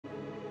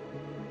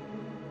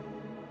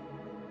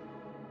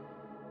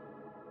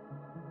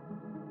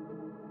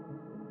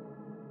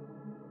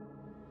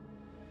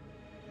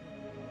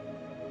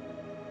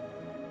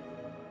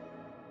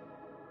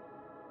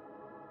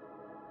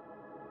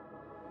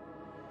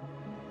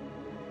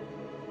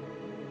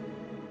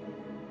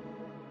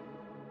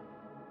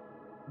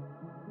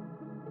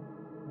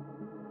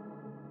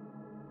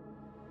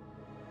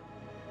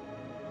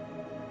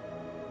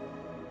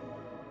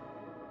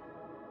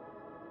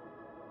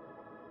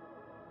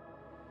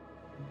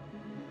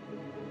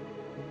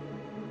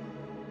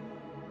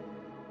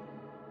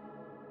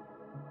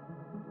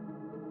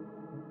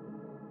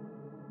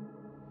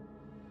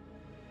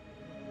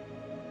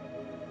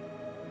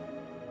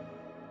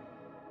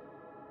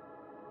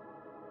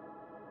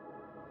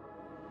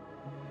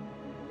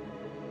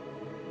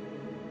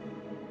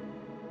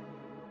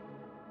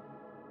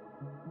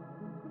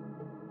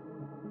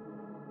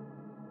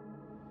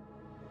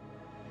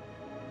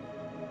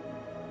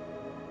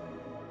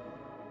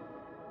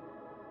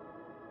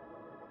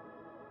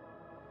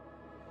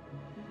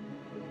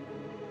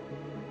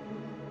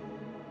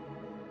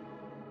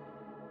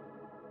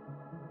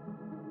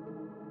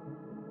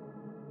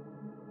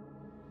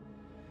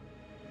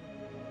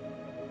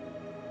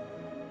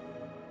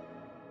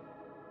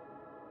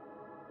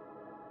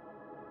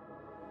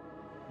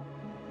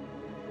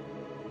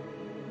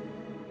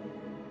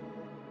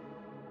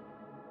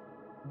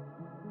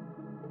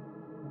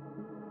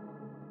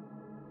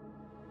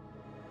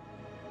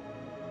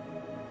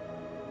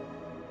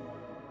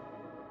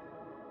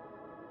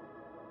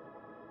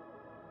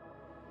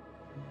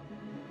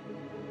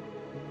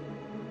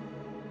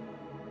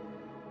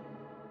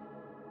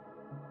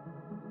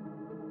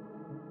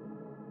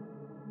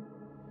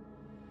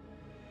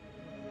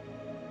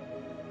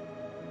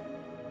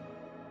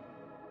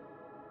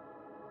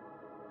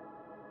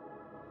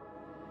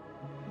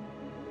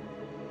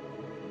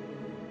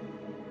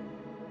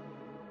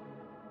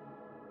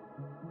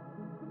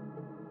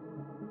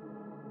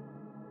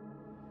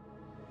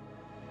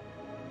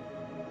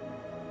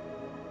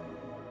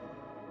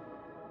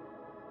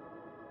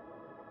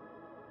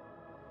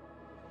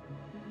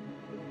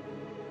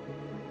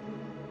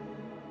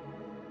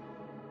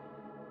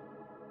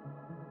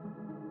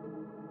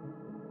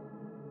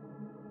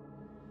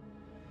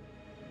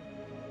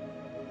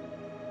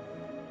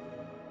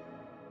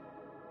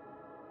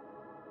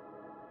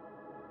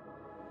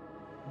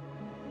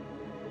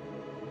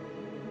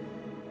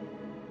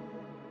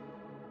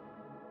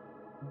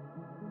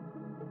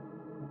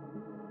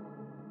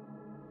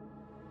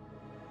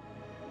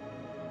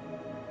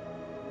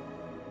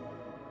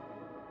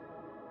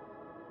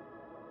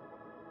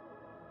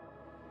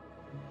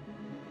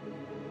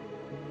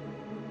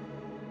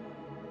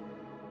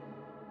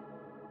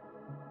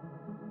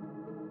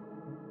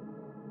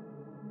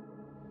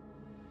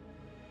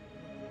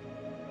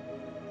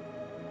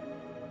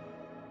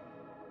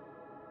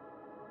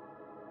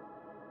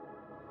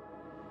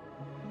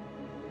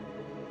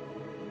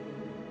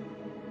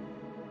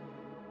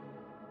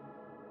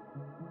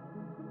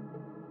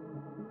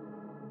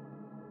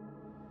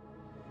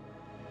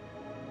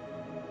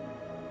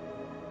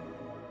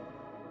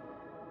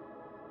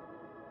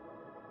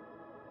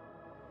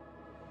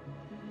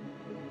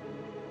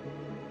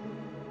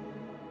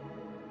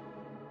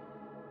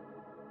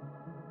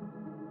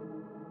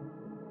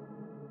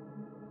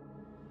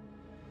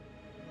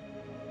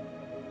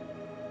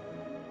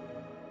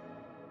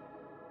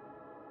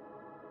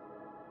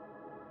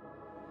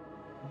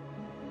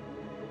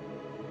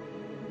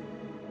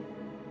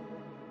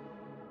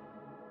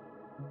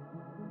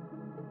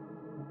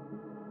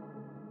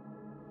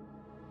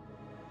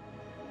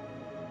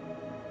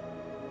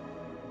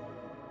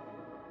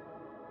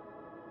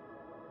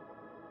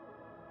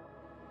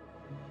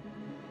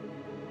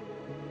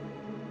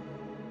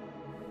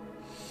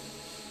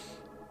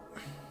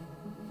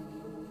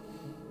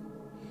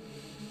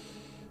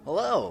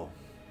Hello.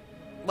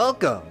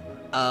 Welcome.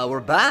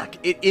 We're back.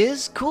 It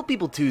is Cool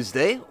People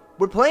Tuesday.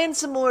 We're playing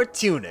some more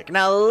Tunic.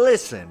 Now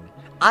listen,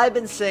 I've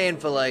been saying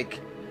for like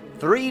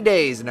 3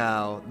 days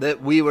now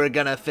that we were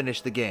gonna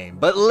finish the game.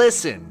 But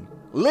listen.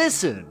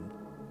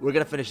 We're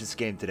gonna finish this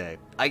game today.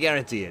 I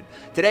guarantee it.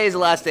 Today is the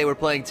last day we're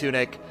playing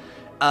Tunic.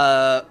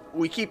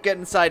 We keep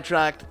getting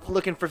sidetracked,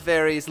 looking for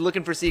fairies,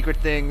 looking for secret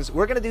things.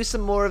 We're gonna do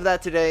some more of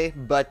that today,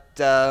 but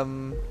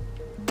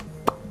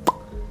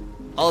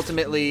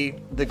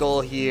ultimately, the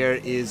goal here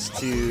is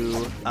to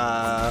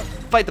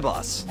fight the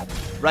boss,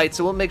 right?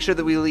 So we'll make sure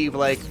that we leave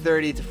like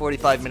 30 to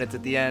 45 minutes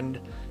at the end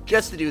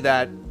just to do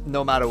that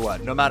no matter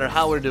what. No matter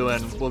how we're doing,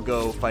 we'll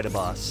go fight a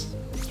boss.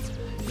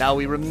 Now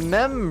we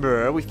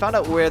remember, we found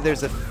out where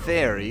there's a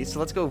fairy, so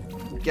let's go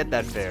get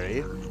that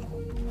fairy.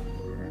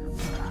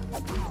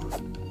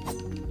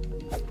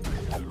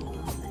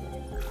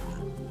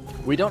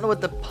 We don't know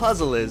what the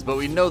puzzle is, but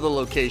we know the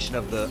location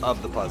of the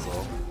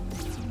puzzle,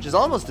 which is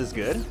almost as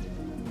good.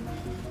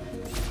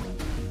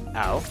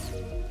 Ow.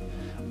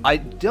 I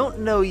don't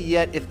know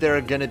yet if there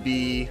are gonna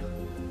be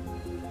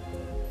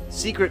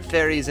secret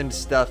fairies and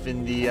stuff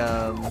in the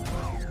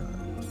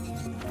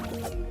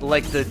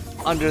like the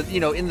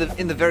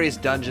in the various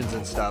dungeons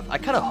and stuff. I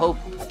kind of hope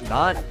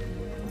not,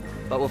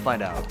 but we'll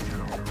find out.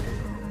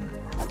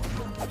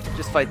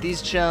 Just fight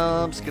these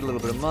chumps, get a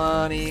little bit of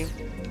money.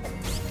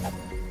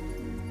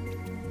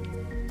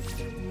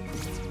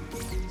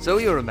 So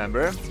you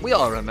remember, we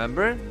all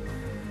remember.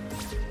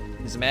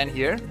 There's a man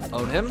here,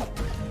 own him.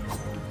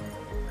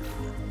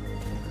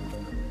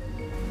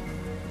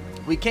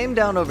 We came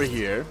down over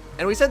here,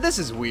 and we said this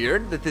is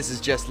weird, that this is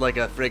just like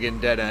a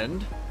friggin' dead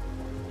end.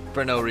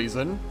 For no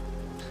reason.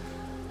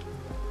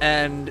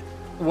 And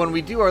when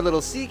we do our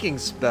little seeking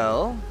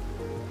spell...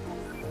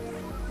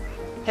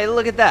 Hey,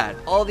 look at that.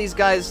 All these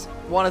guys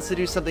want us to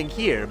do something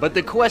here. But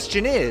the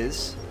question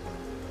is...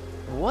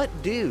 What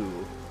do?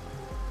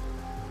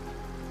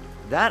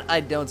 That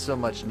I don't so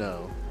much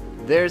know.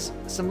 There's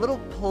some little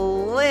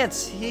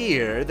plants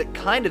here that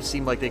kind of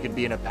seem like they could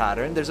be in a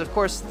pattern. There's, of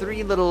course,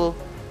 3 little...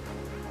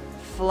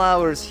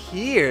 flowers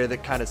here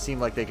that kind of seem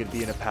like they could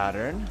be in a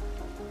pattern.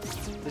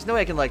 There's no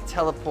way I can like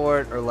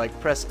teleport or like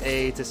press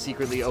A to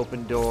secretly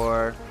open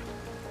door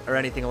or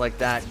anything like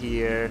that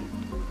here.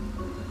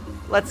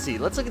 Let's see.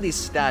 Let's look at these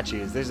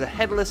statues. There's a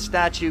headless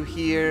statue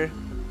here.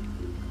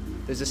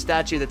 There's a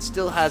statue that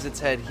still has its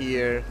head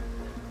here.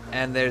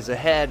 And there's a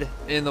head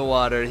in the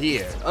water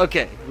here.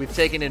 Okay, we've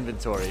taken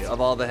inventory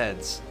of all the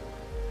heads.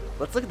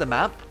 Let's look at the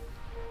map.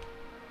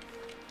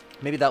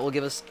 Maybe that will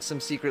give us some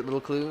secret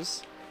little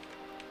clues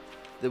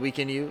that we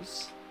can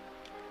use,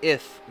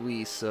 if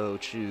we so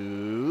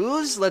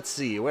choose. Let's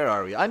see, where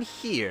are we? I'm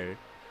here.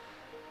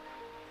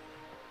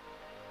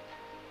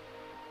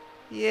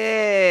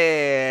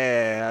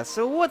 Yeah,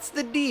 so what's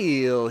the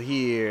deal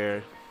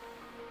here?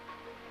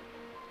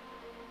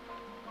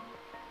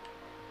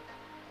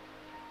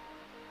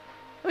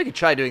 We could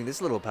try doing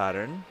this little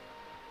pattern.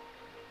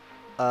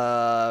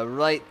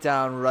 Right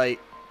down, right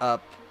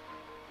up,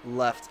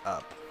 left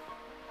up.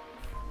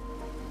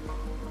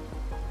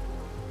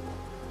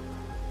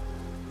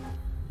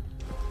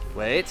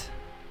 Wait.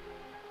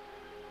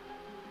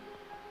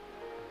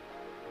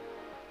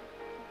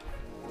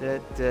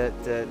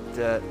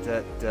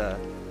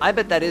 I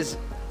bet that is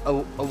a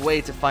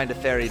way to find a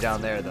fairy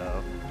down there,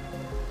 though.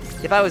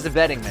 If I was a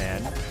betting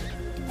man.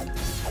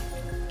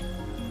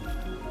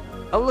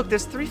 Oh, look,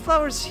 there's 3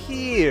 flowers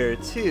here,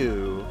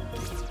 too.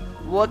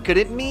 What could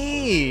it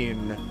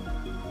mean?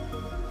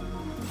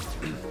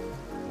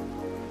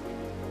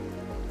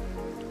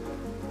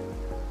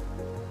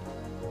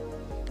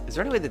 Is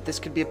there any way that this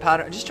could be a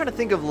pattern? I'm just trying to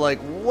think of, like,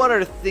 what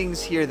are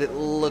things here that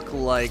look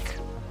like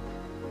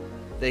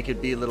they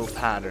could be little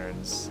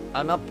patterns?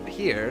 I'm up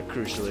here,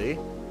 crucially.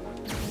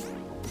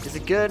 Is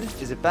it good?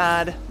 Is it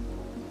bad?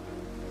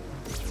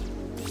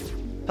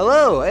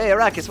 Hello! Hey,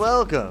 Arrakis,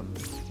 welcome!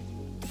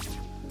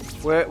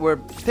 We're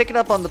picking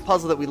up on the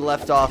puzzle that we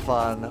left off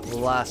on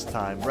last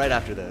time, right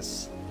after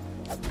this.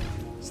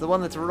 It's the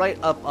one that's right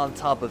up on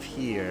top of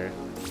here.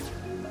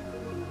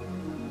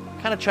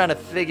 Kind of trying to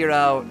figure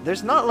out...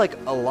 There's not, like,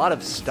 a lot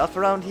of stuff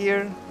around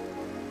here,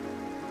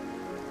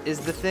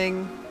 is the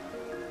thing.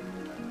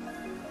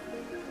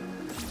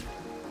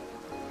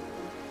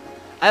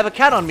 I have a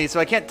cat on me,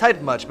 so I can't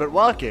type much, but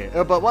watching.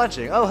 Oh,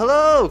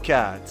 hello,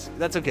 cat.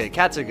 That's okay.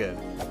 Cats are good.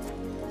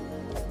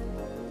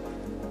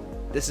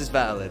 This is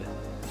valid.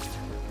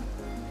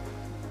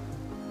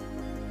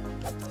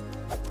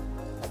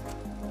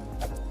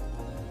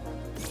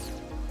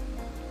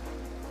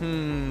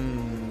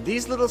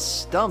 These little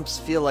stumps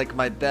feel like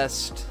my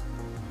best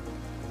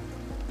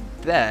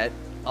bet,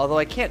 although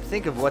I can't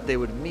think of what they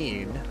would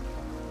mean,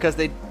 because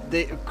they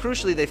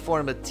crucially they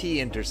form a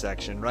T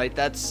intersection, right?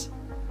 That's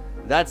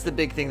the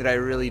big thing that I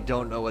really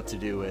don't know what to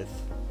do with.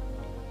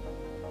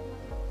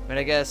 I mean,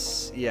 I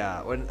guess,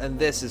 yeah, and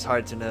this is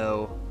hard to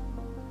know.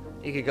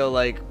 You could go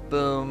like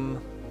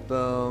boom,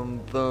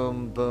 boom,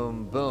 boom,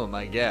 boom, boom,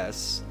 I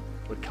guess.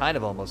 Would kind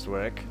of almost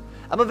work.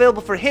 I'm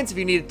available for hints if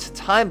you need to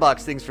time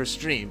box things for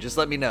stream. Just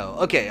let me know.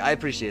 Okay, I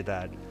appreciate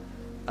that.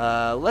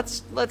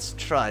 Let's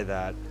try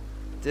that.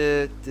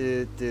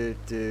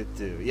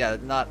 Yeah,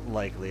 not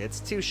likely. It's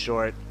too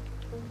short.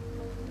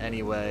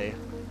 Anyway.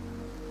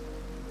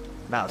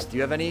 Mouse, do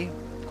you have any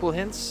cool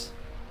hints?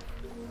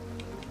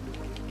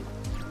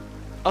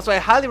 Also, I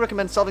highly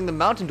recommend solving the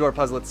mountain door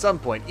puzzle at some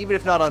point. Even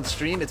if not on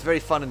stream, it's very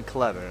fun and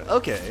clever.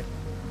 Okay.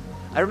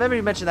 I remember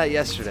you mentioned that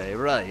yesterday,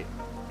 right.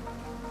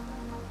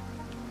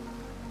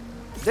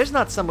 There's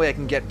not some way I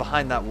can get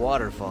behind that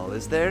waterfall,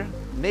 is there?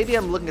 Maybe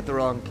I'm looking at the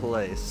wrong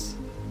place.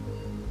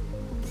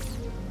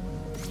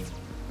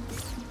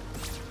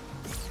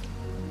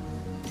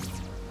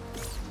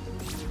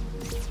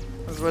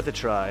 It was worth a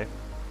try.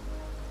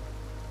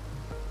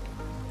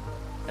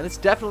 And this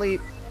definitely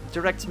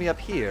directs me up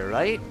here,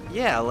 right?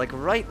 Yeah, like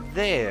right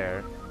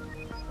there.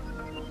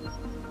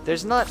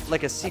 There's not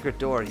like a secret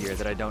door here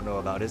that I don't know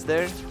about, is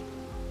there?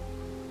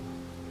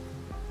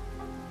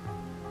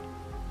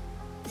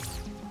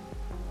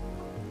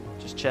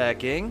 Just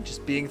checking,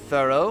 just being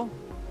thorough.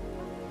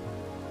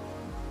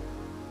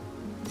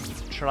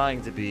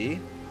 Trying to be.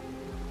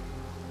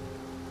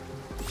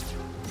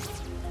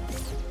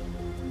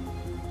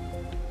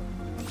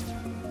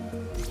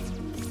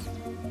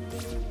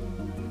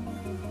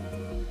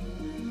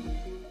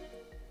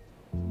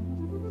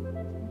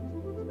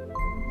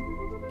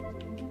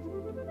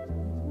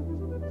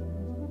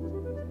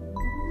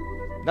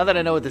 Now that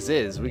I know what this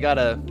is, we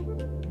gotta...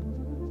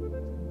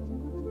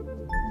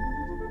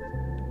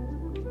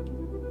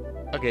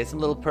 Okay, some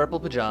little purple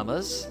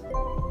pajamas.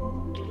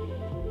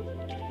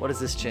 What is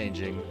this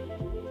changing?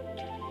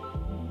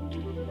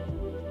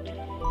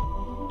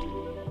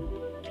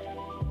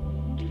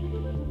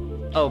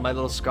 Oh, my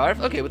little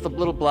scarf? Okay, with the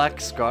little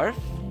black scarf?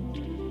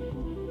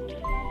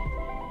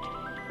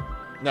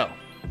 No.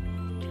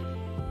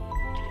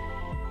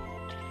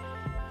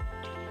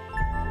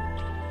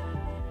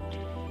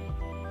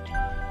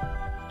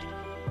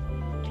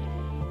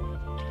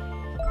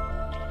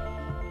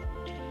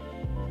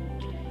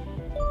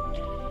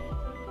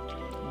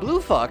 Blue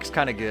fox,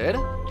 kind of good.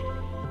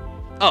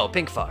 Oh,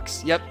 pink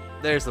fox. Yep,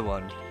 there's the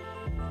one.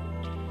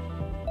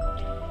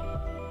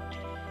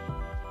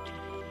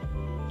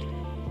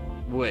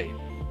 Wait.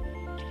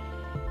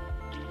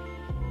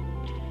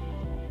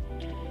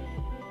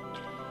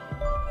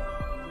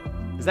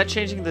 Is that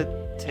changing the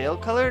tail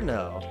color?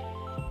 No.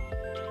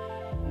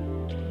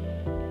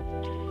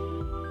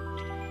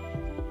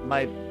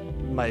 My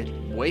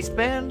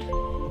waistband?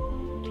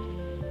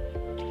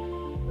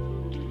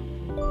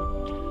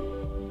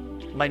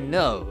 My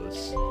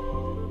nose.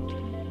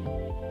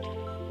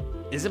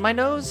 Is it my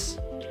nose?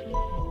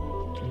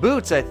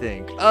 Boots, I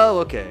think. Oh,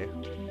 okay.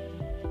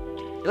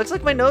 It looks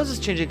like my nose is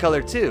changing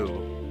color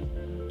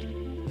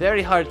too.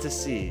 Very hard to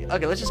see.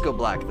 Okay, let's just go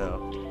black though.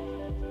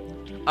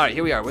 Alright,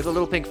 here we are with a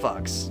little pink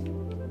fox.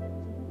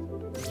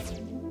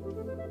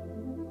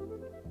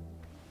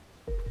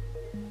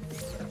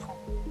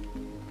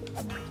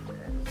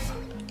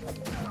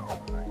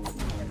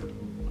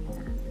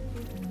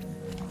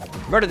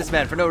 Murder this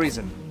man for no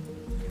reason.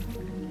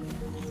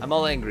 I'm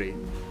all angry.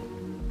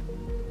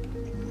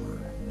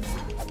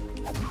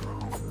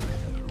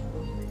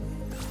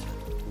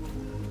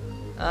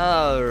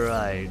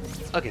 Alright.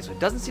 Okay, so it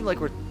doesn't seem like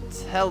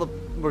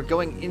we're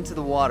going into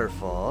the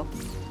waterfall.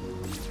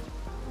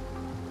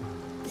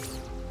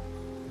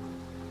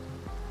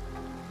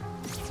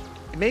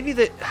 Maybe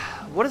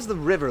what does the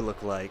river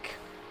look like?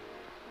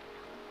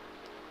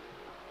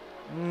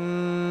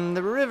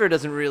 The river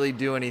doesn't really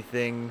do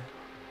anything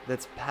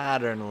that's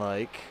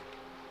pattern-like.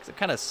 Because it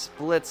kind of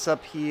splits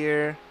up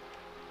here.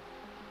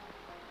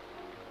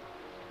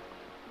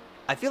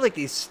 I feel like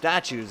these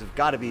statues have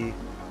got to be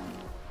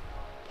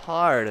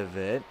part of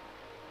it.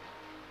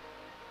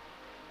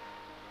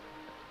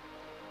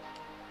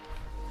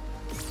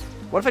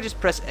 What if I just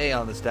press A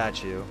on the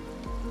statue?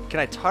 Can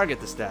I target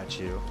the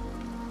statue?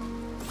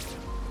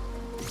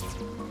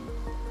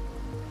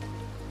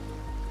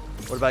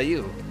 What about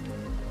you?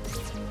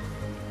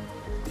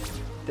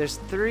 There's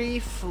 3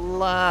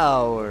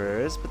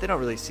 flowers, but they don't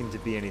really seem to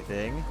be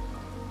anything.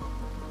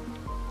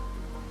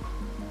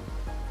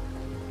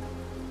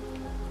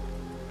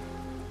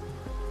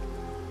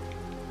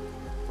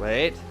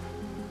 Wait.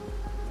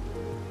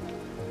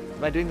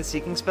 Am I doing the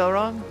seeking spell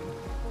wrong?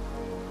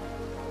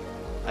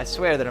 I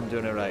swear that I'm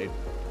doing it right.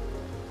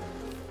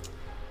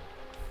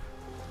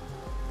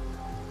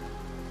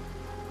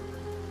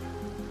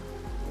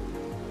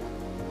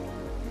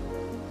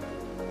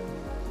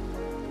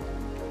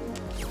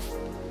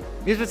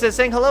 Musement says,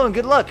 saying hello and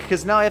good luck,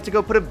 because now I have to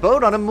go put a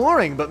boat on a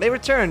mooring, but may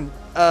return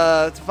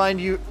to find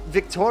you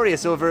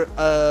victorious over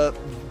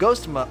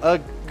Ghost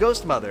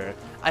Mother.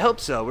 I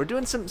hope so. We're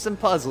doing some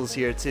puzzles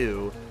here,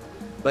 too.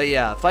 But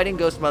yeah, fighting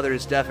Ghost Mother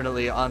is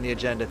definitely on the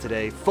agenda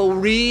today. For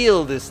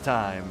real this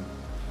time.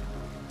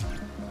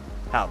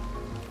 How?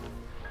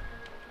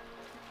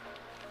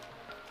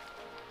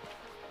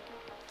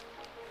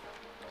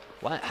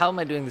 How am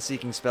I doing the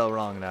seeking spell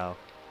wrong now?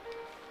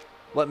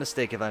 What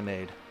mistake have I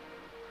made?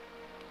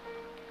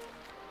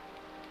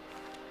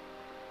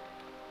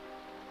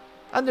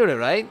 I'm doing it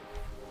right.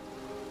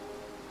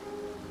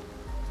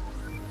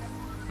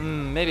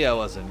 Maybe I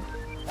wasn't.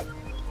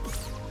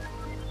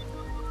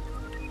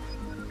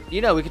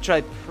 You know, we could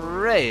try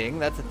praying.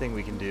 That's a thing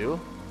we can do.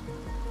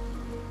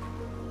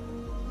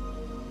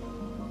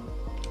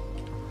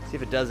 See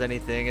if it does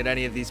anything at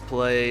any of these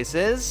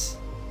places.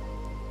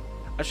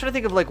 I was trying to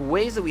think of like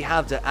ways that we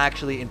have to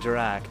actually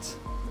interact.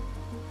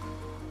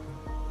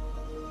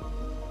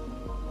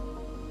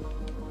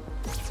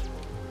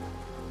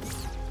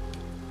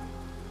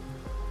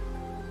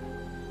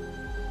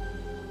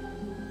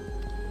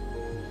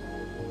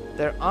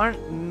 There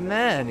aren't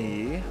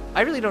many.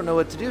 I really don't know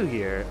what to do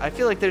here. I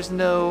feel like there's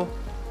no...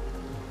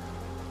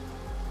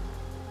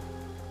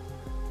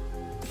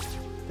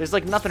 There's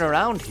like nothing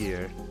around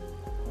here.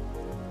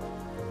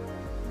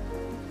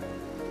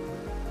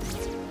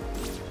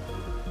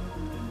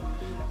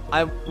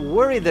 I'm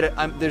worried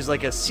that there's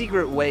like a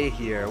secret way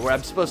here where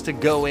I'm supposed to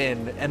go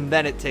in and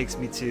then it takes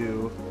me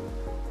to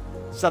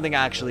something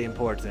actually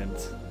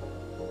important.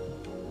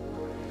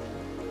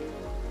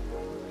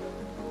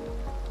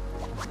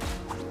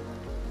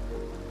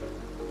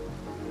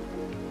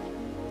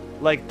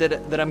 Like,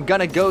 that I'm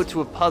gonna go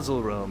to a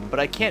puzzle room, but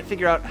I can't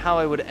figure out how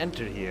I would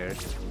enter here. And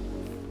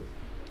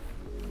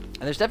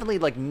there's definitely,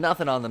 like,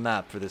 nothing on the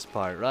map for this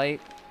part, right?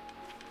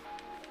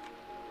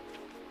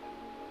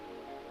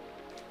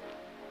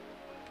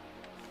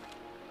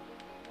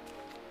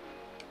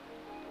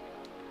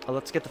 Oh,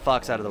 let's get the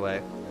fox out of the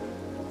way.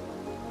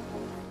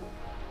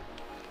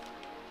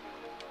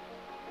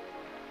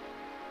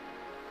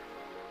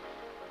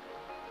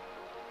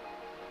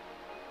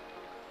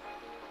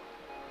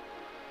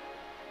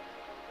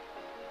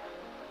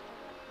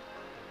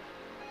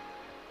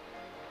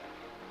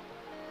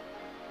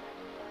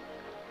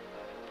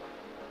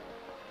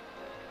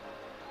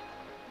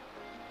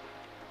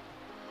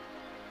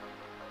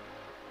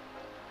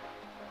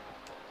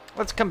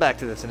 Let's come back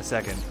to this in a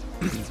second.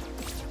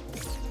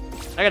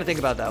 I gotta think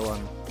about that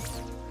one.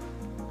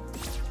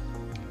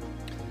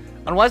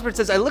 Unwisebird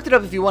says, I looked it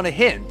up if you want a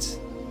hint.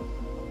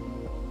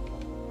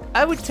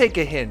 I would take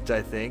a hint,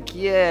 I think.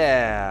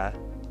 Yeah.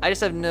 I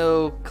just have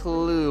no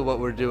clue what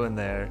we're doing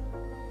there.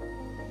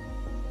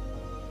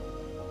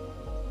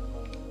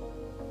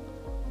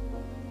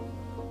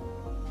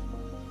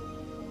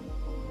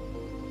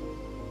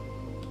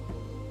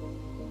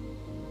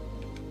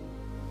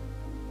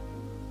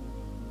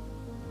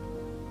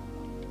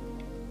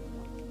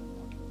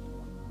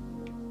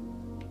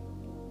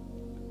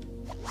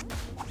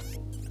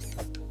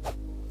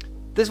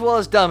 This wall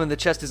is dumb and the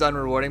chest is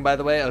unrewarding, by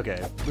the way.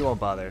 Okay, we won't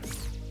bother.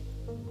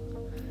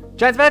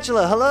 Giant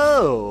Spatula,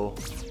 hello!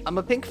 I'm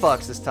a pink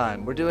fox this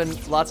time. We're doing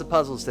lots of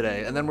puzzles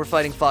today, and then we're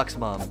fighting Fox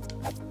Mom.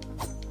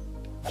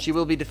 She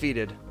will be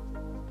defeated.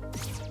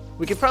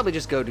 We could probably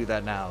just go do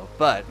that now,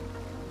 but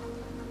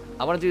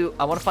I want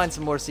to find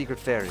some more secret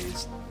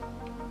fairies.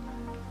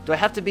 Do I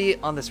have to be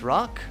on this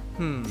rock?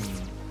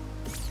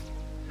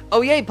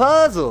 Oh yay,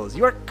 puzzles!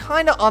 You are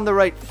kinda on the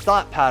right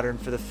thought pattern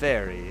for the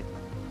fairy.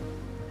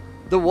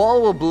 The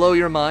wall will blow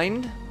your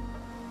mind.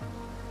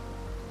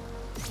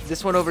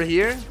 This one over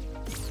here.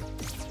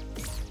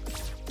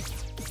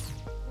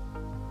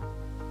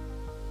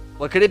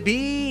 What could it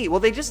be? Well,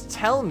 they just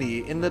tell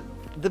me in the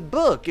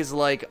book is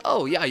like,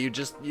 oh yeah,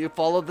 you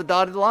follow the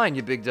dotted line,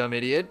 you big dumb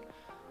idiot.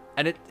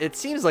 And it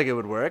seems like it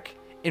would work.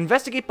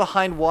 Investigate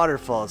behind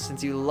waterfalls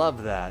since you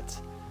love that.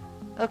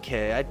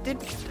 Okay, I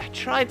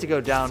tried to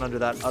go down under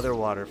that other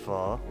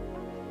waterfall.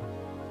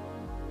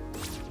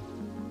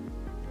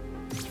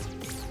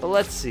 But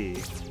let's see.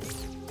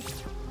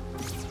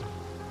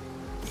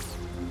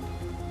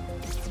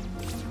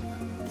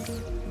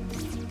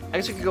 I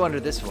guess we could go under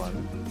this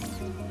one.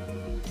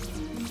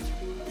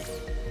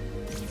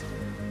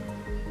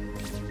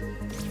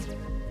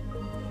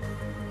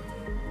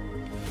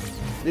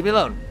 Leave me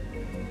alone.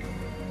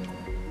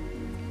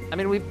 I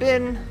mean, we've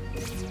been...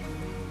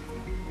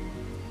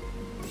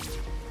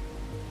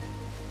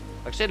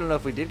 Actually, I don't know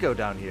if we did go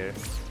down here.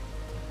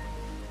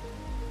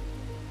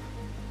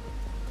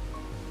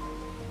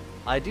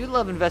 I do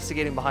love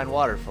investigating behind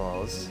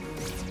waterfalls.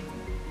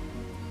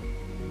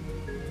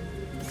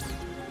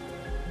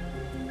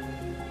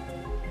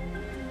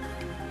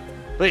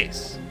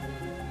 Please.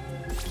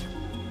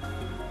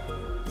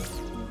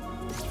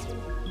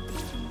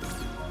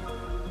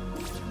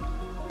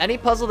 Any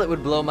puzzle that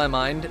would blow my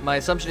mind, my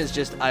assumption is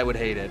just I would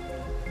hate it.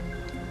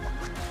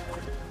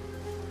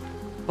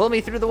 Pull me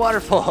through the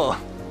waterfall.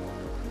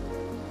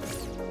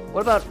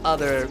 What about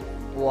other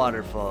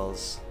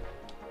waterfalls?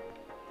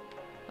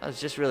 That's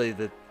just really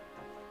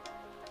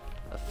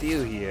a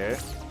few here.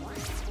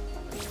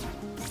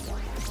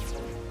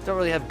 Don't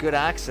really have good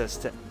access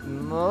to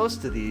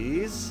most of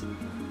these.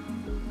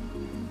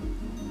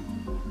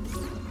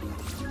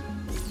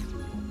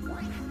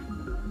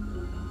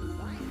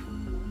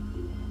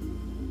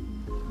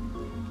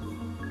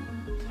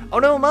 Oh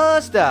no,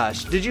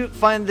 Mustache! Did you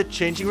find the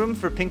changing room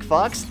for Pink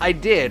Fox? I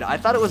did. I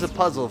thought it was a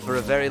puzzle for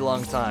a very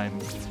long time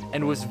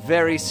and was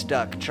very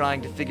stuck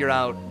trying to figure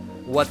out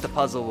what the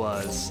puzzle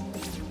was.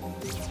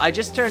 I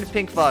just turned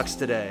Pink Fox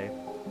today.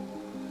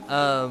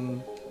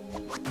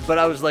 But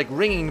I was like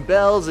ringing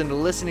bells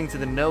and listening to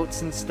the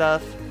notes and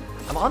stuff.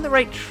 I'm on the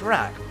right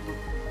track.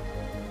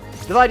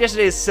 The VOD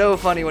yesterday is so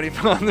funny when he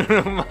put on the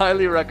room.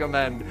 Highly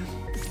recommend.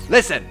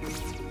 Listen!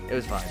 It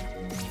was fine.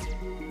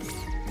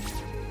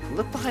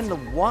 Look behind the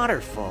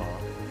waterfall.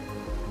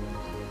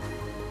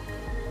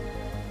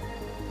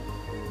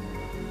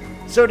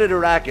 So did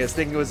Arrakis,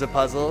 thinking it was a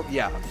puzzle.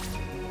 Yeah.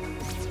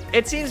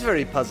 It seems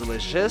very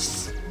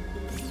puzzle-licious.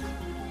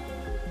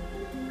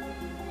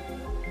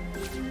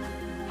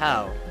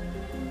 How?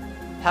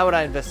 How would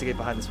I investigate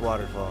behind this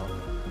waterfall?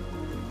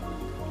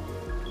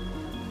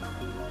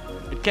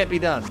 It can't be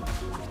done.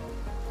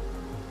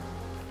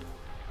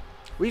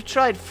 We've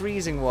tried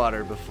freezing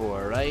water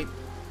before, right?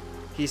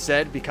 He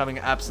said, becoming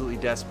absolutely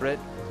desperate.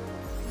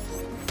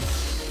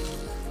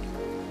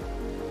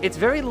 It's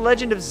very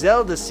Legend of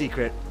Zelda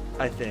secret,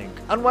 I think.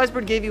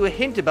 Unwisebird gave you a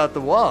hint about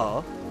the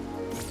wall.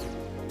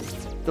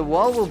 The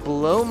wall will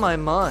blow my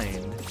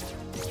mind.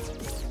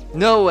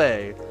 No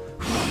way.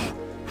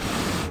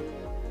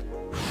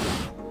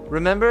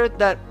 Remember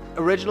that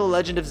original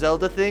Legend of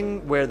Zelda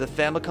thing where the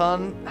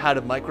Famicom had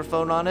a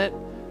microphone on it,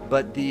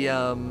 but the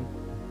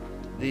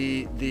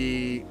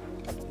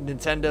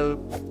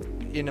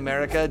Nintendo in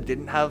America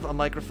didn't have a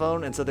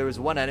microphone, and so there was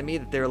one enemy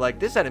that they were like,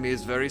 this enemy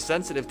is very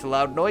sensitive to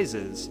loud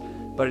noises,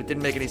 but it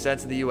didn't make any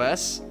sense in the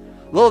US.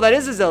 Lol, that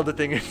is a Zelda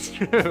thing, it's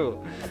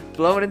true.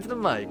 Blow it into the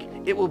mic.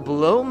 It will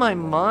blow my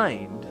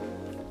mind.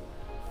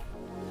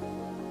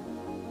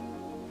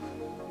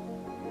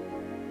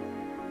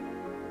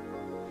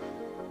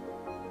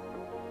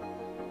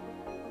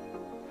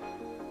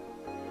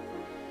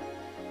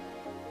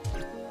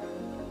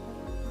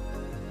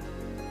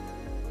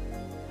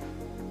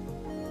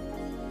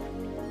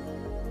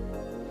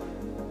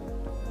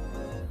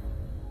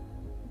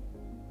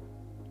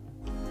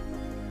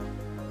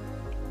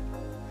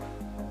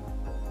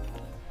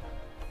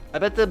 I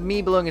bet the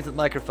me blowing into the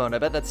microphone, I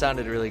bet that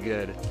sounded really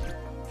good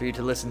for you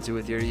to listen to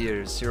with your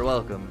ears. You're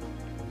welcome.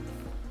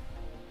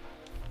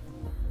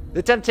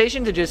 The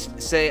temptation to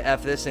just say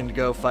F this and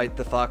go fight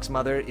the Fox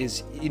Mother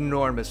is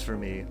enormous for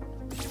me.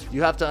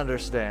 You have to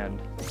understand.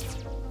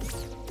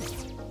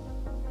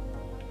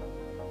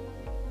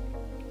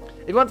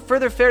 If you want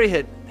further fairy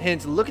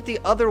hint, look at the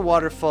other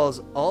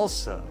waterfalls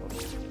also.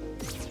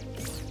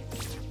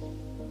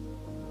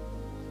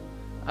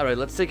 Alright,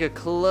 let's take a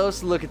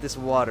close look at this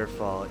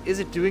waterfall. Is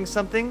it doing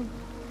something?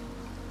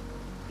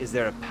 Is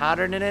there a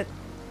pattern in it?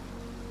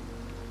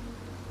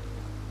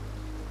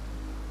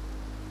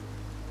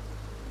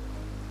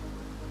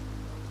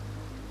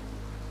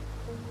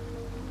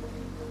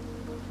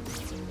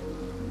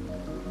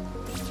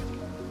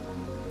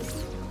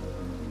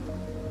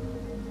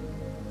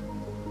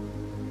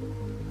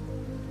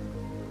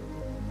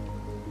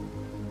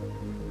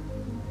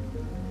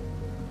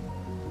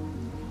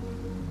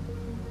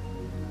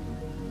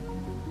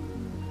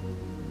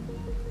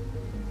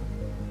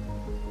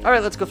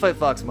 Alright, let's go fight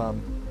Fox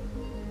Mom.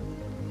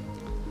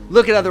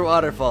 Look at other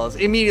waterfalls.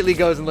 Immediately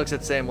goes and looks at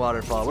the same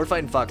waterfall. We're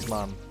fighting Fox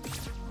Mom.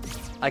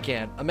 I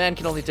can't. A man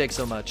can only take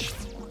so much.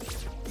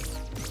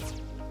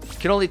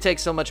 Can only take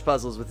so much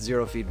puzzles with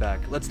zero feedback.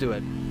 Let's do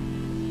it.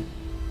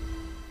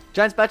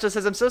 Giant Spatula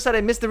says, I'm so sad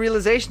I missed the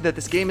realization that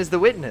this game is The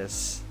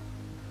Witness.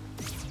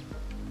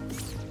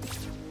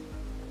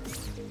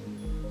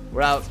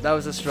 We're out. That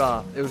was a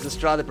straw. It was the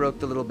straw that broke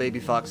the little baby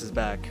fox's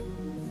back.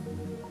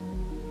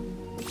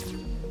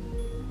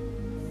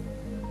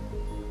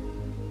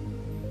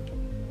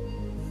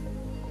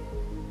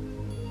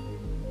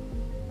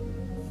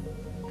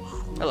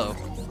 Hello.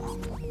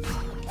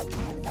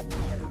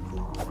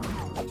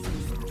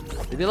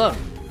 Leave me alone.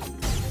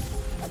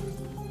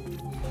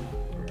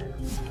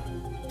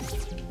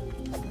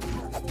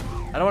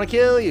 I don't want to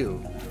kill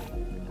you.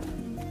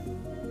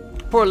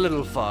 Poor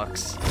little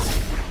fox.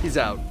 He's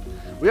out.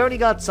 We already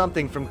got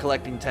something from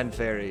collecting 10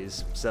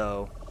 fairies,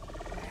 so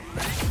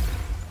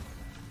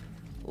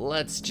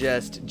let's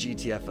just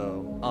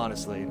GTFO,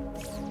 honestly.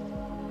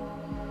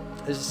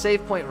 There's a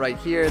save point right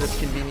here that's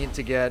convenient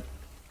to get.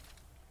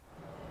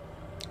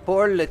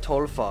 Poor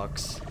little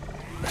fox.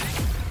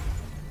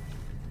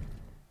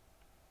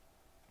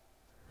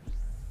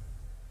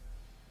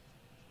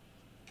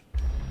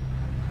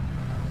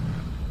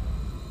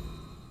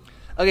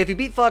 Okay, if you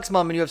beat Fox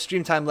Mom and you have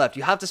stream time left,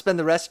 you have to spend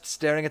the rest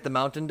staring at the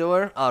mountain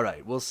door?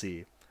 Alright, we'll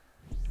see.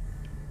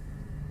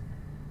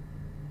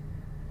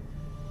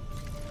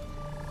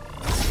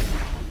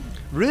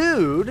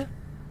 Rude!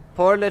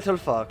 Poor little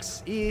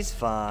fox. He's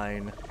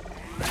fine.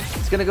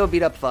 He's gonna go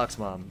beat up Fox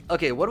Mom.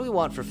 Okay, what do we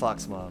want for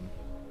Fox Mom?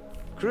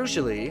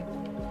 Crucially,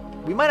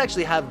 we might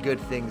actually have good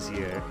things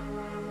here.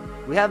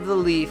 We have the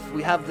leaf,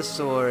 we have the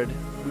sword,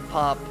 we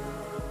pop.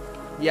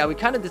 Yeah, we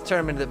kind of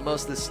determined that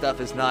most of this stuff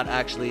is not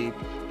actually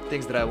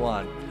things that I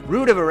want.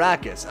 Root of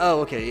Arrakis. Oh,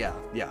 okay,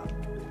 yeah.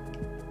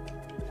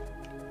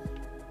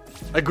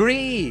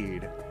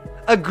 Agreed!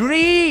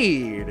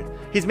 Agreed!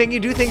 He's making you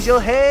do things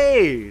you'll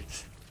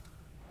hate!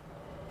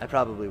 I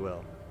probably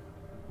will.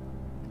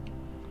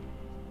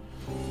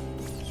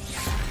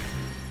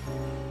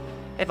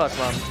 Hey, Fox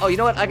Mom. Oh, you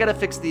know what? I gotta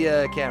fix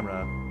the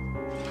camera.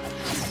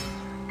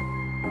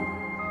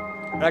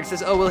 Rax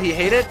says, oh, will he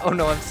hate it? Oh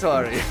no, I'm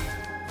sorry.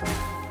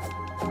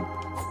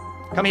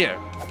 Come here.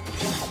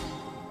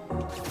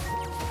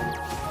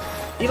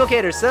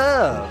 Evocator,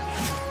 sub!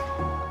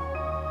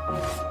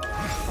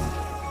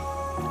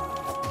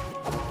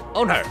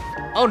 Own her!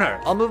 Own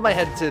her! I'll move my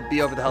head to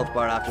be over the health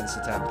bar after this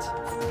attempt.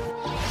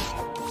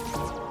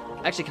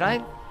 Actually, can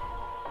I?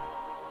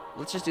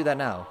 Let's just do that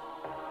now.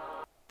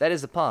 That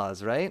is a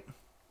pause, right?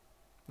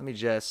 Let me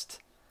just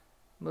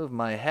move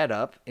my head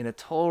up in a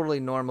totally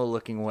normal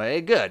looking way.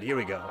 Good, here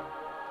we go.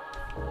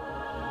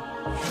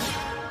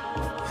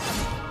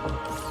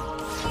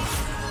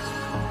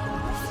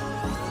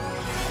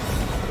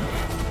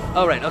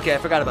 Oh, right, okay, I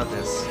forgot about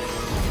this.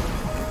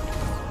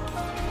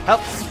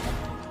 Help!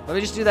 Let me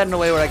just do that in a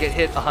way where I get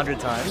hit 100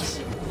 times.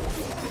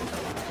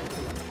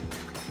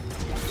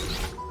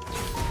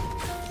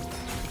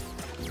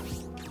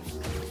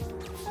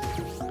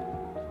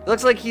 It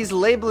looks like he's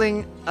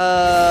labeling,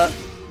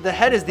 the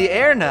head is the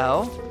air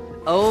now.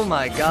 Oh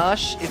my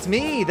gosh, it's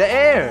me, the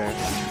air.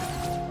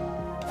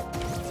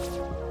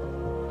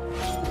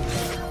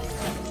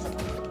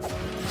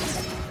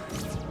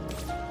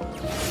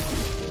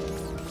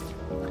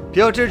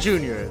 Piotr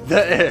Jr.,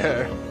 the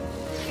air.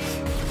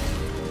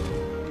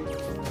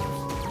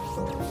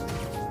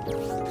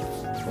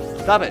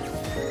 Stop it.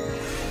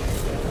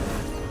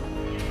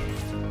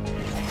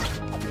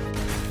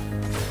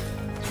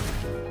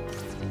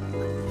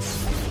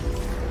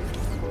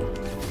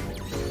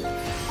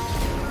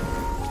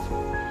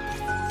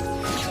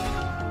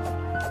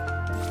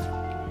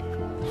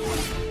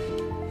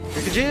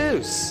 Drink the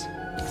juice.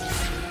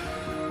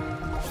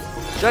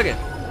 Chug it.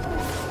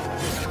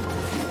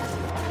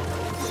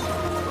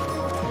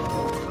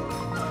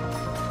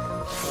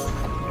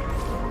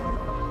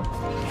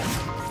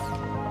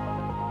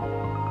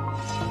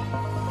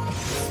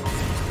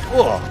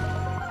 Whoa.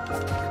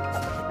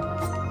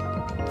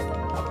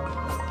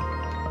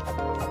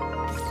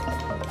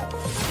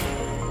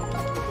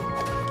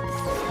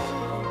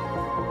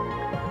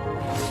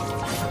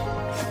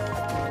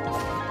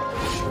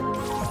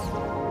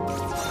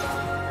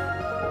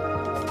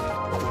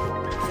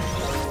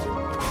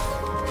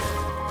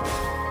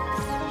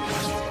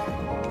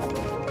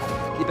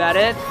 Keep at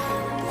it.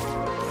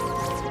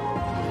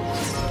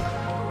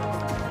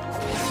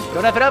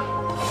 Don't F it up.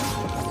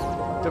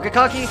 Don't get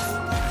cocky.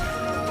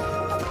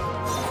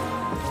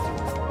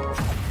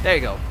 There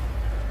you go.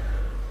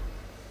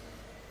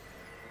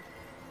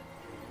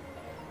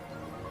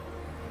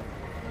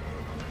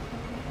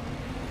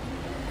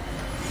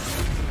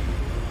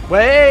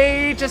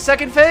 Wait, a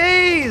second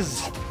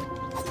phase!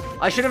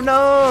 I should have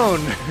known!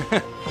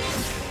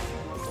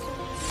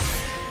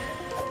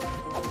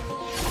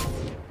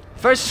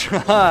 First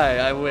try,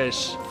 I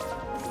wish.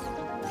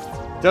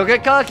 Don't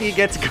get cocky,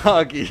 gets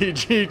cocky.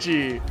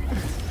 GG.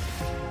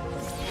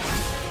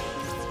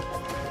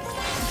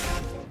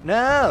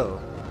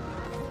 No!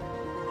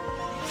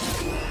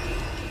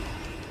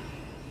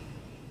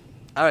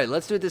 Alright,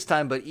 let's do it this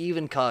time, but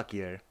even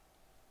cockier.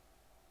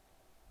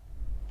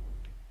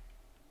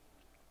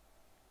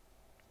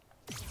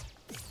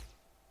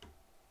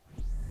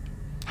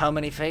 How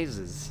many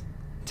phases?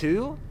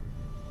 2?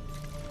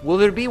 Will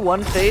there be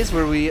one phase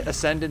where we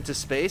ascend into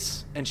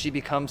space and she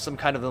becomes some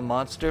kind of a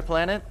monster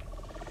planet?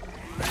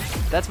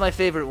 That's my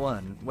favorite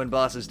one, when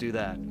bosses do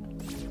that.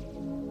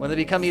 When they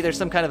become either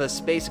some kind of a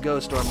space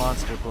ghost or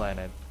monster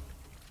planet.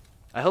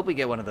 I hope we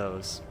get one of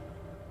those.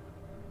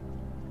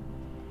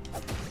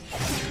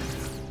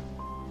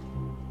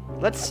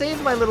 Let's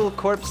save my little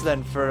corpse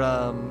then for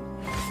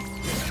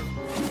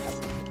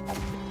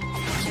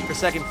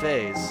second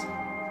phase.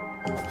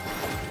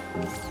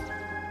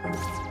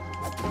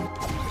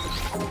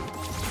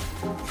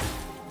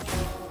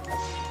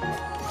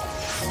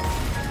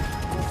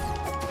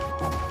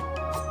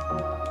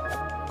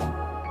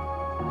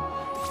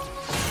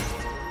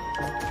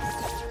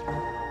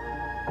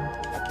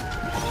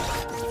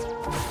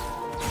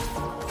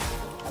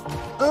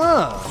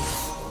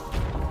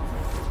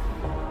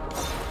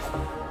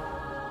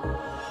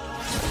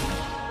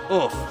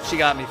 Oof, she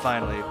got me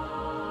finally.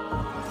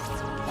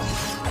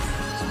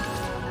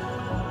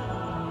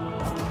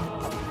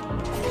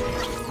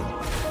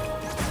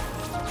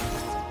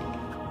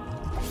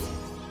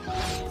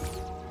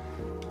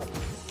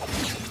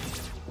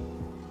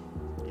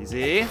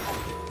 Easy.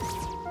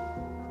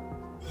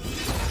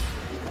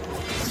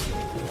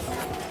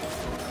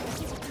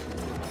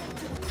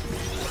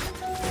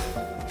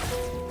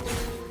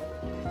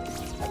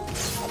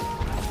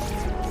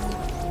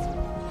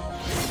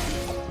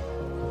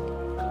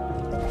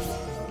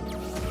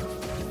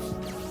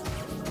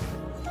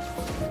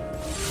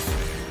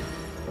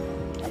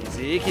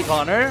 Keep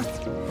on her.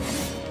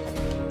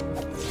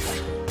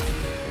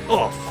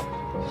 Oof.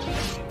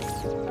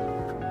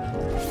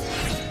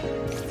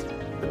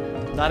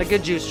 Not a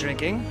good juice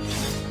drinking.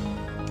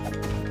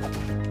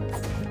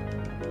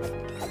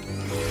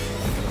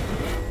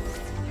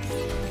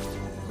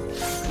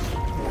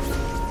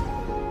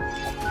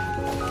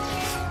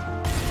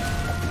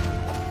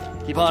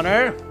 Keep on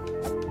her.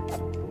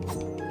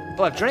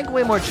 Oh, I've drank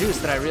way more juice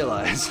than I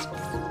realized.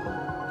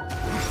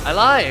 I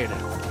lied.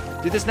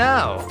 Do this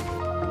now.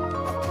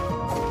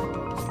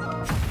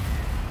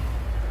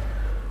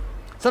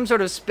 Some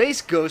sort of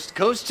space ghost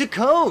coast to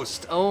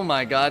coast. Oh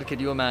my god, could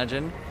you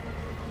imagine?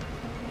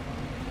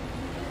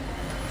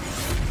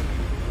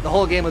 The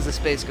whole game was a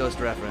space ghost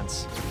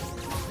reference.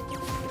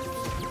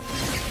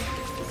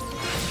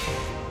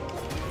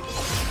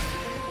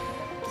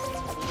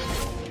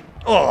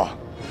 Oh!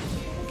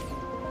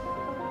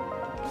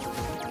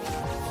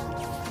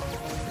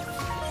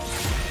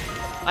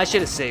 I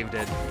should have saved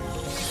it.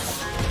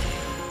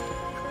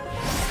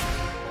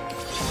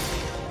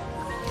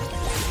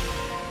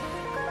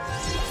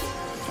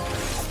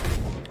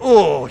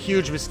 Oh,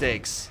 huge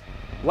mistakes.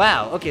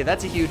 Wow, okay,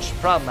 that's a huge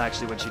problem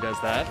actually when she does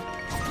that.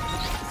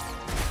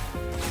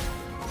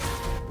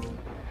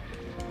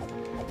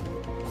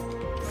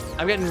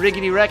 I'm getting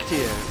riggedy wrecked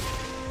here.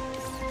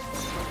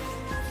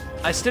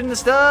 I stood in the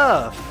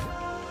stuff.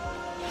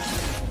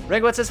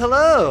 Rangwat says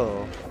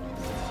hello.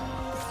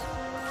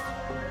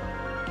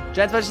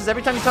 Giant Smash says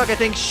every time you talk I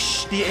think,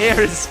 shh, the air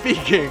is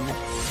speaking.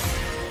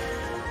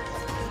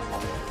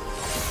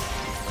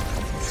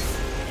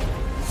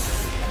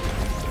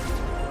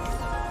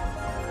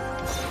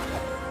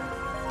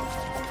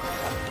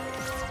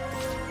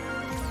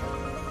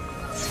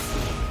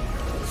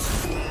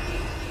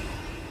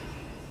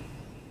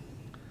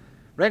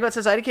 Rangwat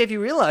says, IDK, if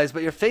you realize,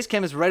 but your face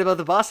cam is right above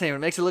the boss name. It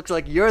makes it look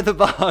like you're the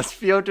boss,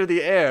 Fyodor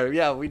the Air.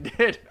 Yeah, we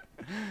did.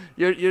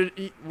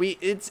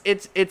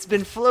 It's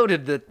been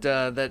floated that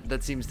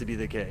that seems to be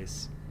the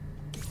case.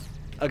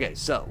 Okay,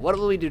 so what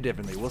will we do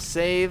differently? We'll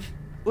save.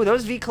 Ooh,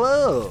 those V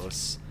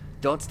close.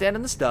 Don't stand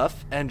in the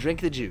stuff and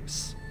drink the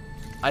juice.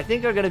 I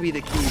think are gonna be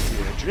the keys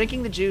here.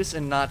 Drinking the juice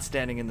and not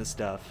standing in the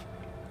stuff.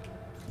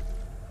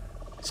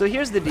 So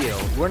here's the deal.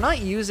 We're not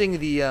using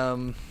the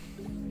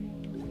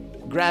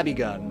grabby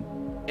gun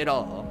at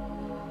all.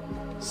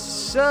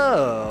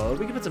 So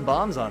we can put some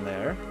bombs on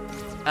there.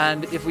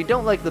 And if we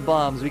don't like the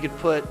bombs, we could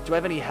put, do I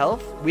have any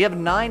health? We have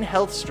 9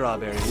 health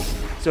strawberries.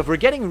 So if we're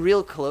getting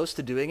real close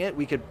to doing it,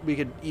 we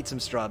could eat some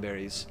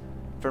strawberries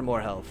for more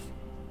health.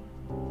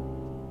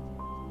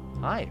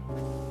 Hi.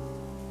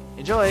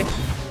 Enjoy.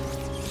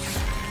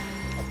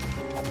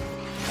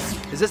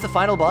 Is this the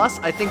final boss?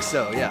 I think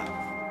so, yeah.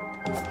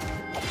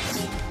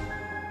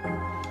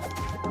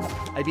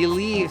 I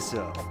believe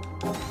so.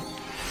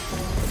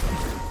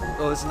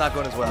 Oh, this is not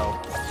going as well.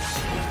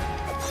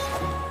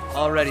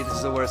 Already, this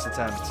is the worst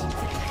attempt.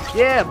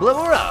 Yeah,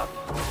 blow her up!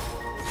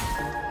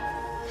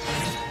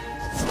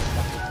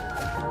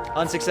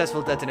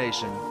 Unsuccessful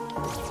detonation.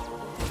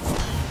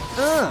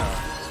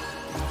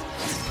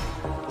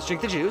 Let's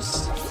drink the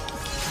juice.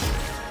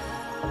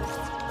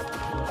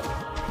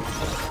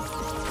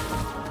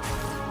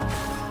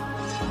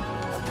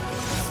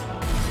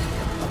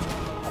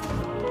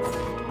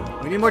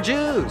 We need more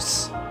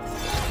juice!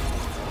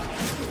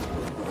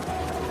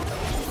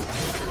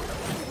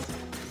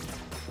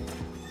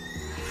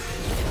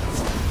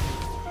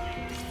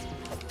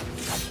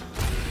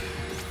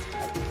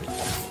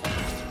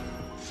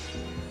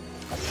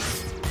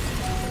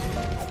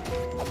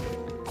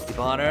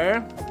 On her.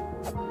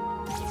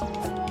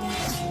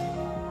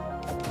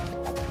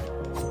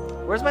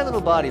 Where's my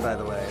little body, by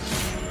the way?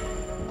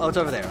 Oh, it's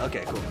over there.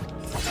 Okay, cool.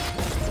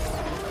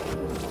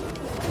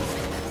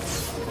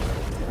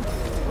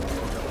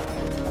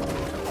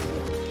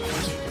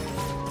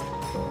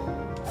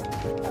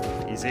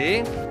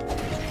 Easy.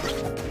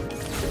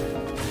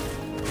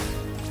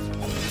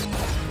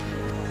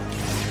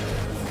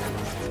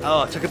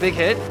 Oh, took a big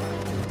hit.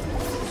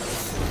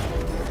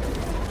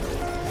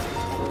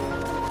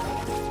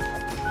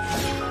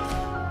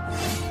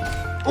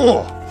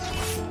 Oh!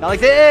 Not like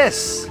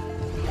this!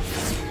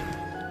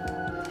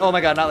 Oh my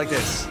god, not like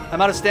this.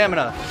 I'm out of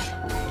stamina.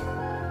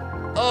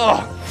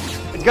 Oh!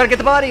 You gotta get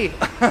the body!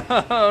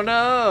 Oh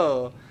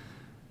no!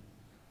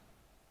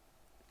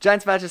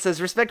 Giant Spatcher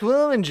says, respect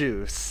women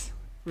juice.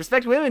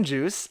 Respect women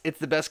juice? It's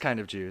the best kind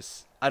of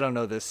juice. I don't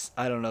know this.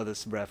 I don't know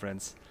this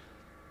reference.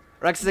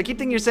 Rex says, I keep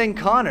thinking you're saying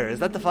Connor. Is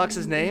that the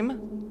fox's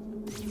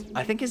name?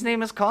 I think his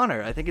name is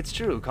Connor. I think it's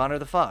true. Connor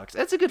the fox.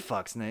 That's a good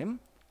fox name.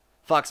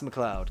 Fox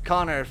McCloud.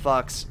 Connor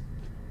Fox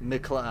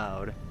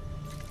McCloud.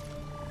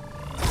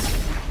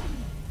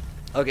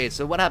 Okay,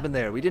 so what happened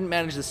there? We didn't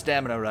manage the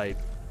stamina right.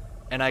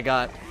 And I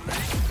got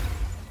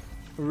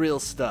real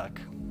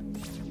stuck.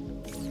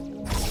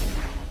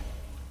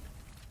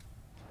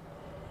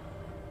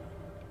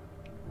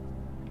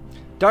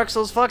 Dark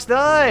Souls Fox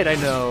died, I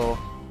know.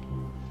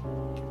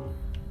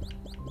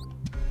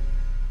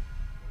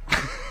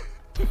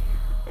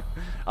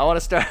 I want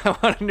to start, I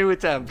want a new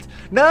attempt.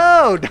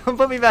 No, don't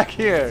put me back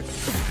here.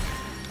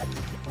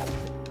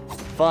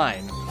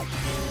 Fine.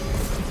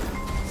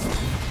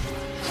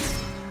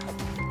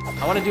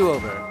 I want to do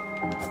over.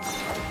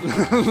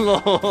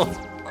 Lol.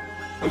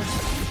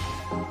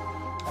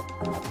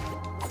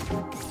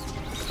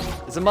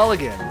 It's a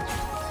mulligan.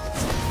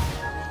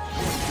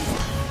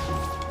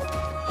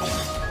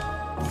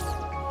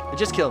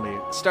 Just kill me.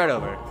 Start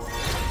over.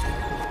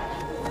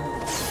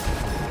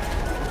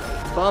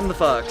 Bomb the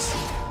fox.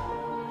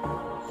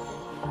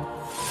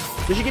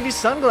 Did you give you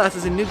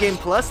sunglasses in New Game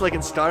Plus like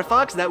in Star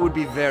Fox? That would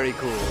be very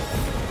cool.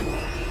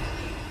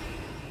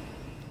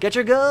 Get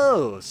your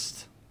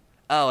ghost!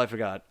 Oh, I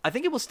forgot. I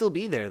think it will still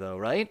be there though,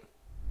 right?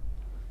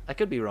 I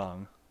could be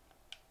wrong.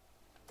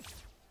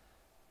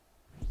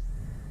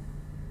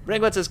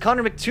 Rangwet says,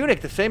 Connor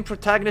McTunic, the famed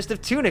protagonist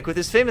of Tunic, with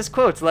his famous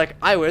quotes like,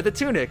 I wear the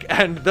tunic,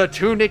 and the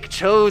tunic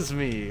chose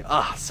me.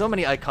 Ah, so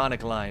many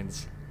iconic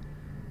lines.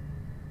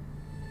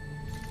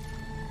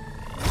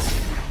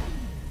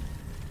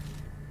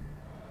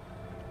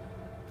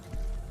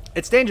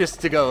 It's dangerous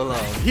to go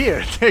alone.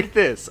 Here, take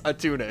this, a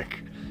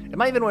tunic.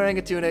 Am I even wearing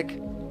a tunic?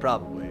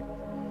 Probably.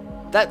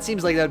 That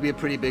seems like that would be a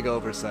pretty big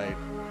oversight.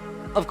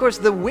 Of course,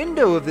 the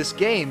window of this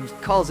game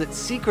calls it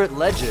Secret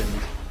Legend,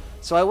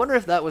 so I wonder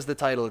if that was the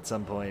title at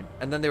some point.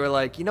 And then they were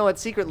like, you know what,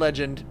 Secret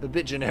Legend, a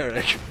bit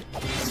generic.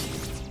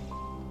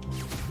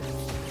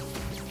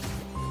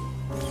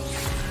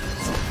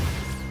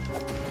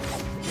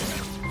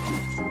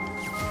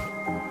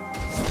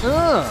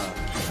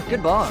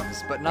 Good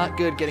bombs, but not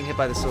good getting hit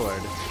by the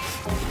sword.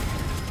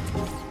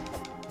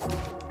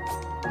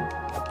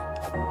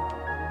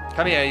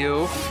 Come here,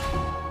 you.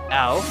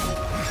 Ow.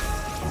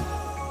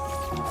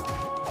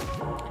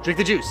 Drink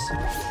the juice.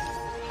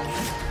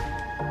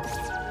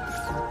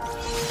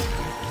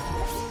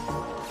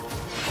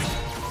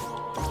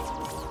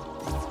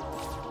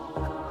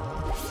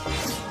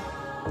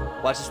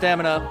 Watch the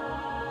stamina.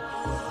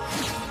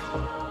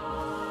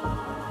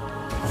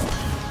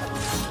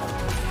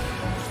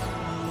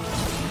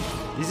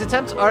 These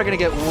attempts are going to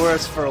get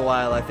worse for a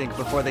while, I think,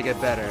 before they get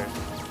better.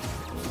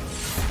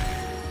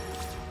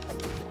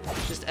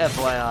 Just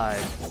FYI.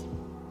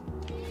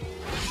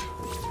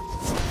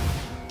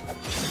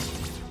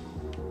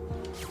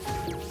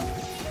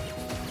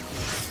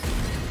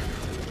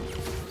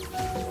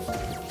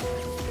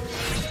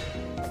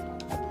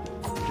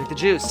 Drink the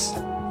juice.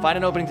 Find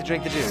an opening to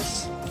drink the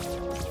juice.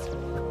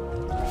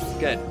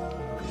 Good.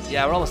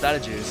 Yeah, we're almost out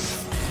of juice.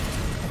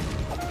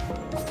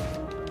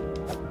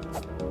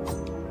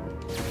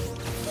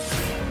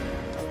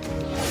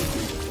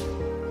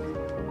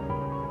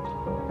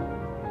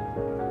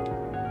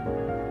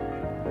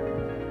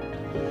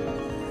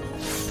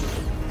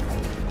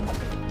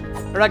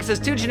 Araki says,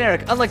 too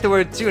generic, unlike the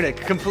word tunic.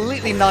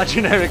 Completely not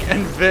generic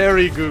and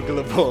very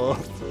Googleable.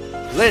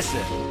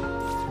 Listen.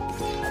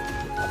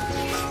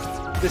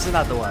 This is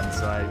not the one,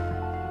 so I...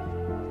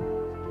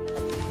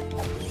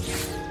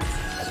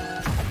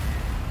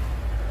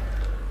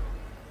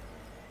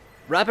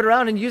 Wrap it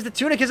around and use the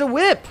tunic as a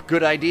whip!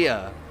 Good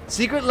idea.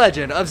 Secret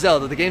Legend of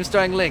Zelda, the game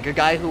starring Link, a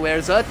guy who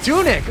wears a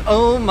tunic!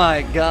 Oh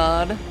my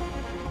god.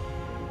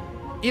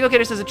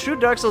 Evocator says, a true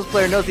Dark Souls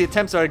player knows the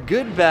attempts are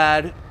good,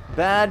 bad,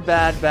 bad,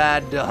 bad,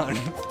 bad, done.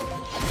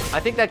 I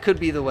think that could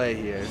be the way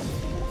here.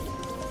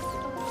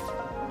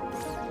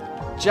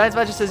 Giants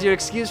Badger says, you're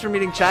excused from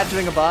eating chat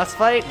during a boss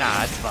fight?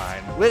 Nah, it's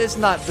fine. It's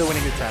not the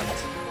winning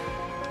attempt.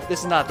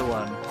 This is not the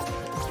one.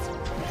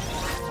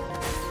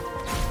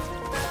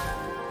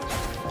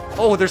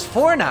 Oh, there's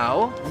 4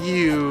 now?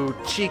 You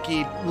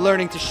cheeky,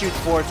 learning to shoot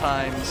 4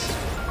 times.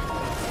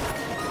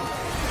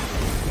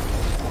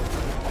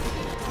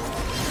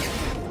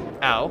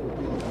 Ow.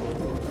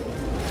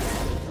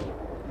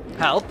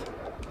 Help.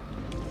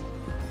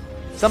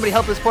 Somebody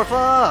help this poor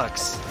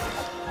fox.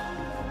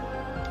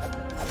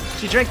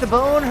 She drank the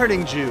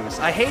bone-hurting juice.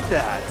 I hate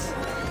that.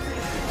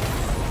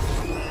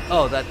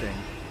 Oh, that thing.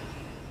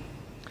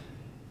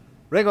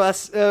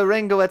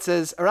 Rangoet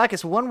says,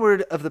 Arrakis, one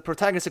word of the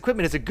protagonist's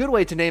equipment is a good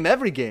way to name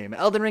every game.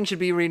 Elden Ring should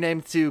be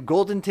renamed to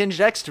Golden Tinged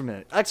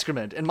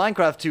Excrement, and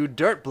Minecraft to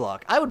Dirt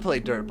Block. I would play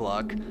Dirt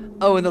Block.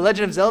 Oh, and The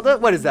Legend of Zelda?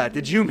 What is that?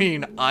 Did you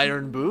mean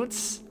Iron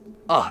Boots?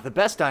 Oh, the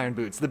best Iron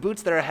Boots. The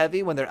boots that are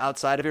heavy when they're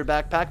outside of your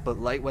backpack, but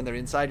light when they're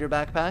inside your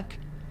backpack.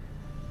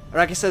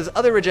 Araki says,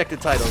 other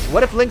rejected titles.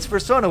 What if Link's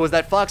persona was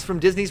that fox from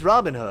Disney's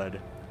Robin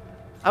Hood?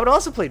 I would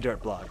also play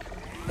Dirt Block.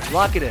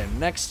 Lock it in.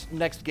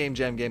 Next Game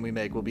Jam game we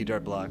make will be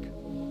Dirt Block.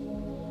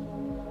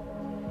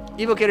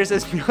 Evocator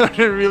says,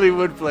 I really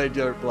would play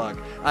Dirt Block.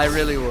 I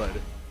really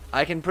would.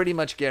 I can pretty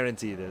much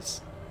guarantee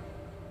this.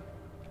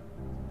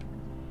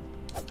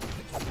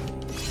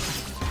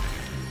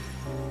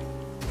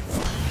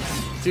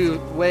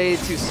 Way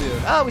too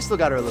soon. Oh, we still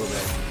got her a little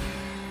bit.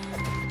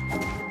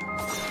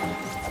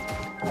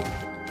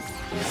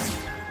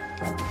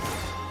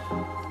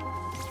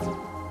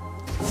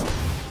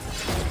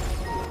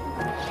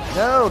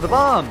 No, the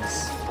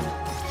bombs!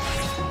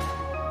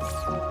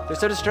 They're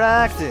so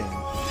distracting.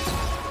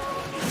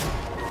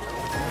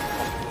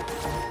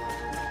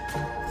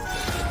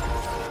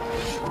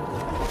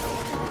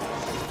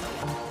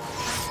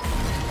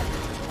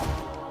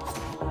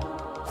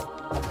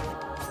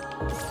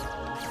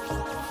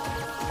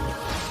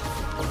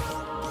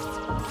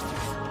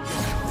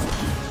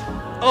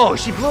 Oh,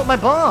 she blew up my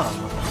bomb!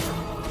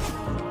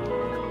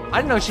 I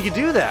didn't know she could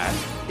do that.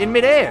 In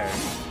midair.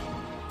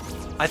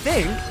 I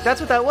think that's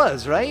what that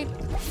was, right?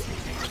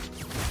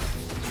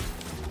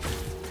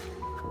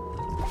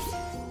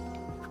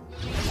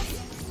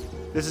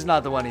 This is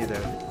not the one either.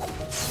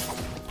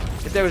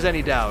 if there was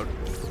any doubt.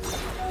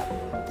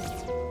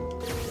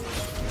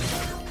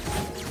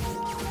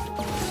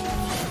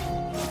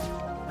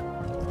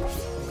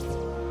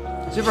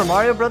 Super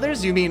Mario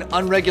Brothers? You mean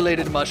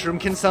unregulated mushroom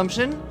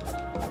consumption?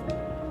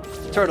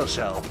 Turtle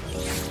shell.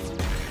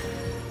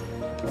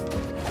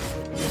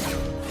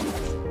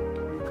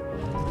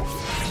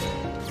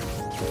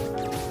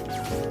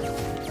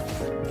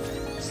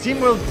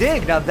 SteamWorld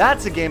Dig. Now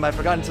that's a game I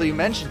forgot until you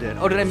mentioned it.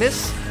 Oh, did I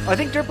miss? I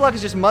think Dirt Block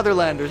is just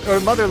Motherlanders or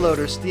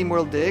Motherloader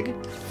SteamWorld Dig.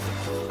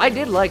 I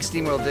did like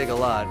SteamWorld Dig a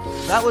lot.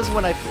 That was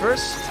when I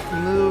first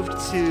moved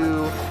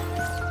to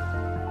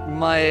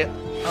my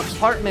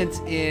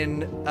apartment in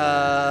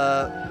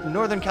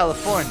Northern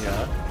California,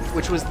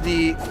 which was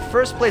the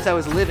first place I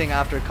was living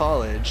after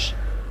college,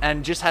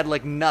 and just had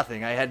like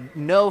nothing. I had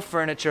no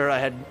furniture. I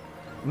had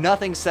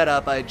nothing set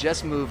up. I had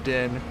just moved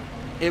in.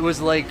 It was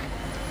like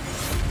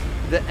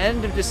the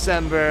end of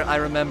December. I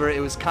remember it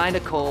was kind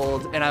of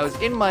cold, and I was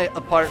in my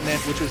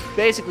apartment, which was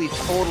basically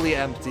totally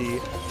empty,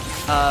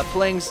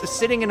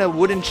 sitting in a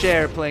wooden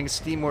chair playing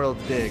SteamWorld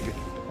Dig.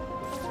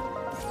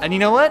 And you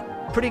know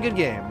what? Pretty good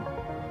game.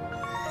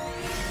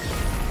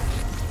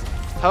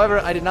 However,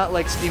 I did not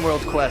like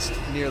SteamWorld Quest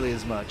nearly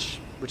as much,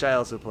 which I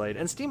also played.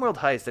 And SteamWorld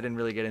Heist I didn't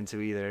really get into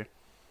either.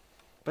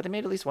 But they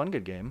made at least one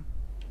good game.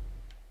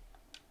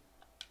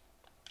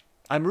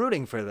 I'm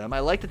rooting for them. I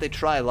like that they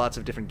try lots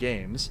of different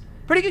games.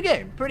 Pretty good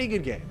game. Pretty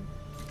good game.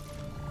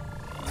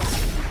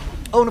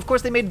 Oh, and of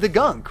course they made The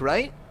Gunk,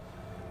 right?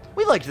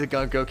 We liked The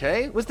Gunk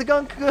okay. Was The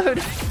Gunk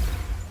good?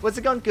 Was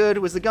The Gunk good?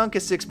 Was The Gunk a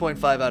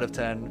 6.5 out of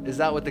 10? Is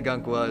that what The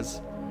Gunk was?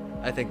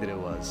 I think that it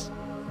was.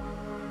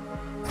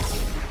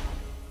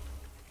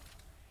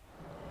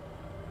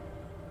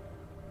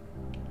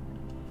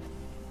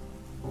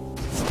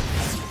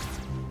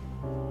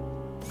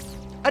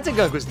 I'd say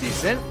Gunk was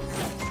decent.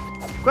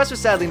 Quest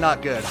was sadly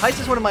not good. Heist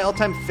is one of my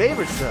all-time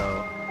favorites,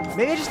 though.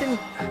 Maybe I just didn't.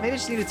 Maybe I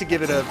just needed to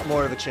give it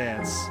more of a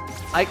chance.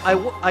 I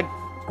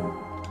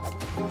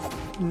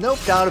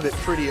noped out of it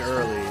pretty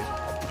early,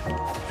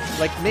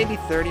 like maybe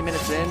 30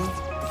 minutes in.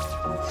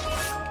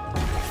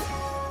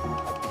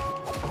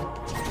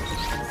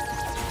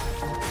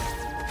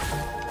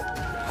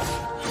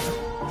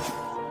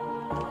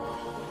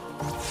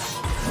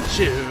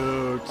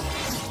 Shoot!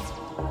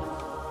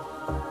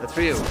 That's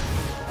for you.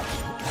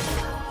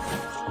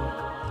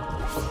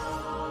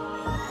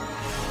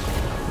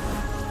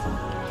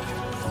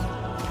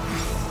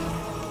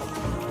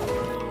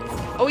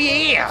 Oh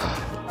yeah!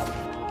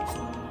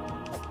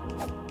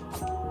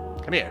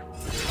 Come here.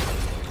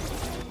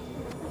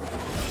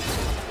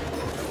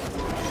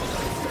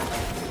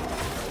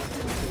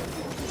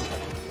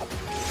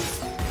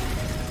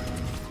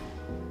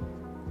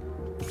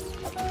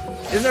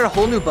 Isn't there a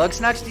whole new Bug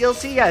Snacks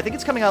DLC? Yeah, I think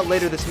it's coming out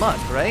later this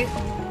month, right?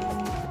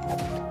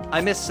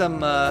 I missed some,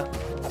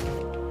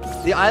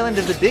 the Island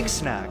of the Big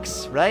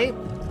Snacks, right?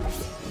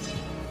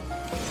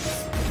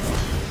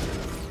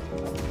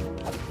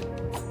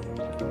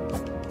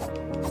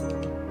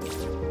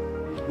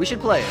 We should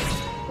play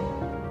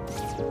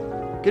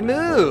it. Good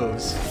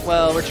moves!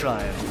 Well, we're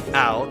trying.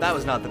 Ow, that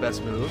was not the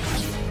best move.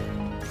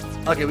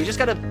 Okay, we just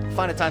gotta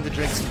find a time to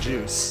drink some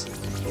juice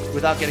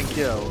without getting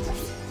killed.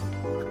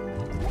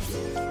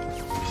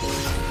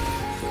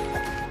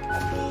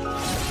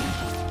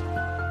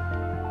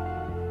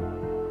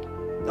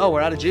 Oh,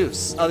 we're out of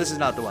juice. Oh, this is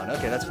not the one.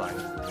 Okay, that's fine.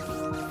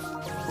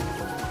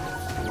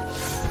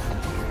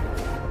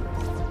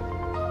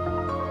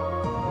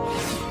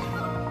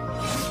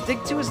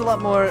 Dig 2 is a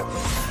lot more...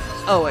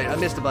 Oh, wait, I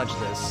missed a bunch of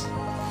this.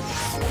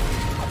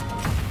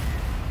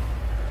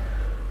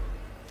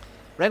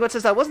 Rangot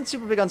says, I wasn't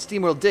super big on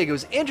SteamWorld Dig. It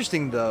was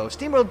interesting, though.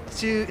 SteamWorld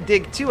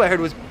Dig 2, I heard,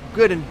 was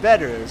good and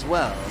better as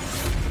well.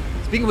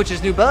 Speaking of which,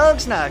 there's new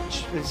Bug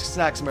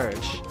Snacks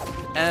merch.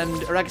 And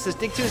Araka says,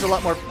 Dig 2 is a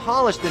lot more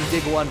polished than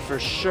Dig 1 for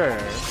sure.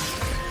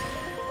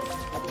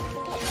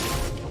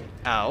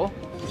 Ow.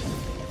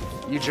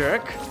 You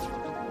jerk.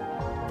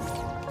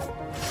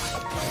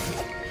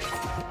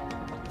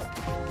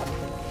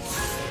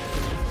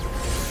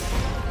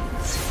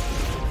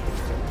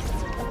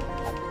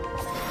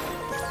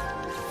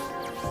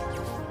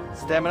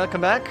 Stamina,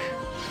 come back.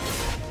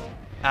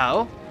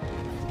 Ow.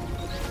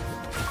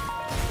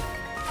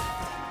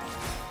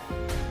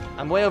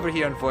 I'm way over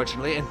here,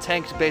 unfortunately, and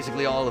tanked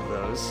basically all of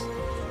those.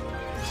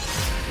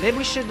 Maybe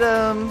we should,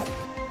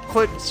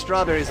 put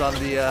strawberries on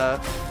the,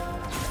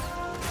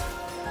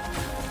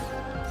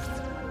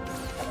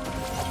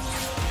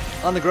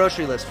 on the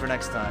grocery list for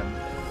next time.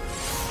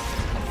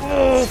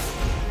 Oh!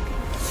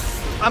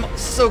 I'm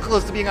so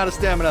close to being out of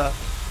stamina.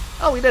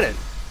 Oh, we did it.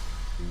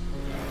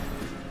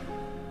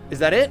 Is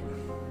that it?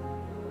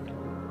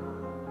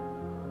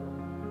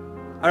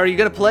 Are you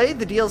gonna play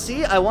the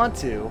DLC? I want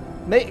to.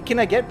 Can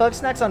I get Bug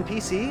Snacks on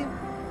PC?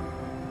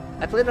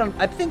 I played it on...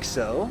 I think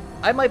so.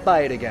 I might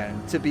buy it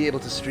again to be able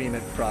to stream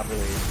it properly.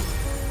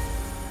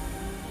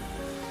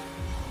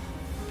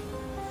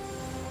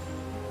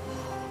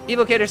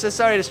 Evocator says,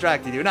 sorry I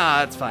distracted you.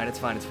 Nah, it's fine, it's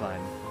fine, it's fine.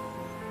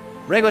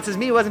 Rangot says,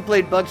 me who hasn't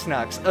played Bug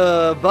Snacks.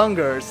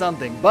 Bunger or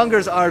something.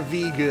 Bungers are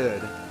V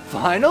good.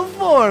 Final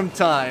form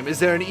time! Is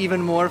there an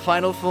even more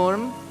final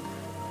form?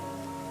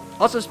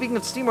 Also, speaking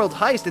of SteamWorld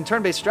Heist and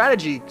turn-based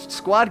strategy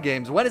squad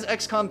games, when is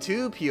XCOM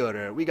 2,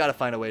 Piotr? We gotta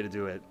find a way to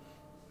do it.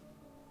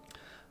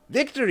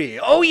 Victory!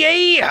 Oh,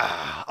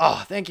 yeah!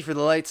 Oh, thank you for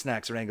the light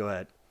snacks,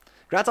 Rangoette.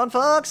 Congrats on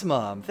Fox,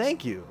 Mom.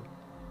 Thank you.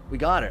 We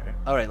got her.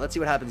 Alright, let's see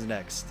what happens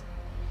next.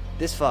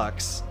 This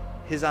fox,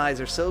 his eyes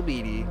are so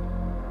beady.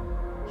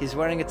 He's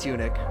wearing a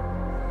tunic.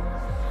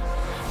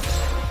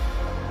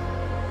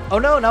 Oh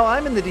no, now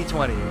I'm in the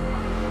D20.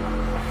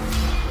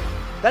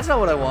 That's not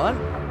what I want.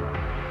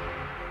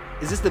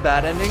 Is this the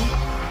bad ending?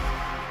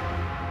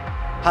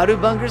 How do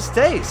bungers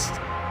taste?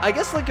 I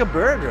guess like a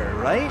burger,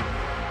 right?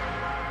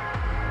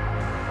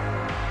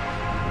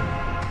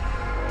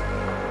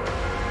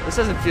 This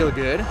doesn't feel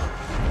good.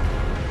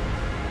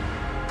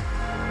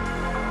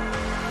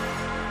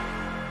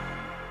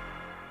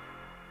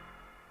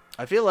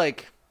 I feel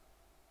like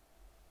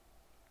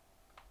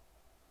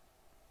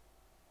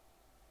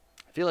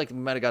we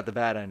might have got the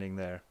bad ending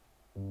there.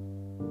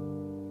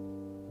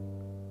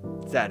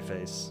 Sad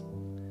face.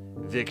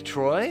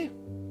 Victroy?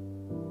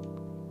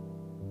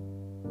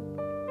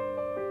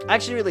 I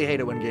actually really hate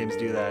it when games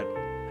do that.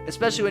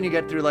 Especially when you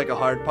get through like a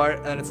hard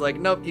part and it's like,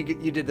 nope, you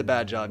did the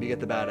bad job. You get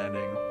the bad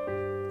ending.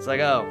 It's like,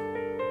 oh.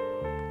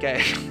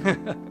 Okay.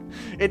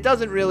 It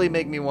doesn't really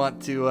make me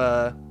want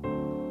to,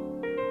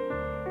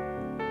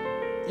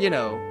 you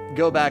know,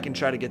 go back and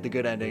try to get the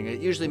good ending. It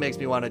usually makes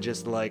me want to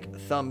just, like,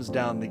 thumbs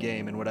down the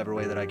game in whatever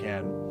way that I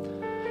can.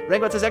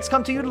 Rangbot says,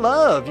 XCOM 2 you'd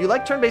love. You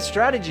like turn-based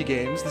strategy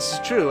games. This is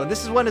true, and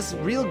this is one is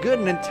real good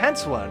and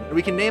intense one.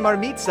 We can name our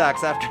meat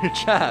sacks after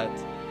chat.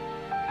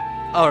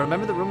 Oh,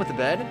 remember the room with the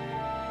bed?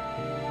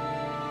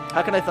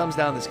 How can I thumbs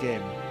down this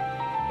game?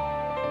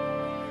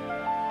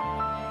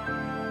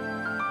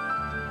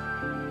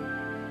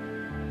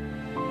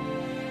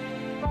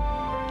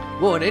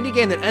 Whoa, an indie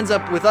game that ends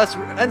with us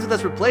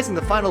replacing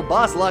the final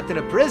boss locked in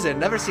a prison.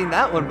 Never seen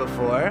that one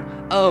before.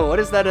 Oh, what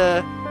is that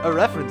a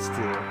reference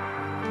to?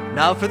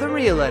 Now for the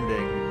real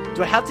ending.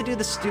 Do I have to do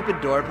the stupid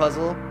door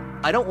puzzle?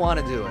 I don't want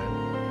to do it.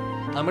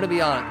 I'm gonna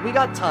be honest. We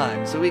got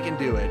time, so we can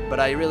do it, but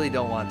I really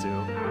don't want to.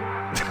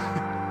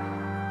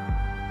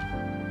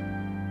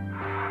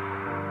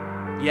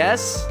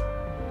 Yes?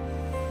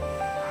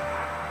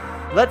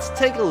 Let's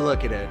take a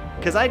look at it.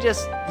 Because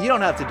you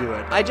don't have to do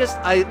it.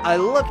 I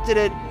looked at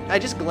it, I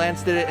just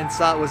glanced at it and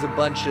saw it was a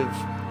bunch of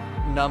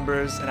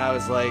numbers, and I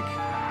was like,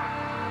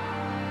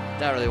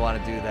 don't really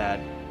want to do that.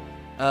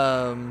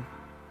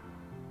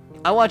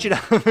 I want you to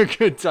have a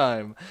good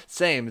time.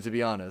 Same, to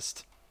be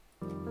honest.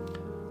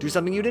 Do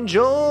something you'd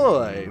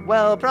enjoy.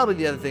 Well, probably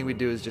the other thing we'd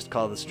do is just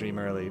call the stream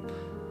early.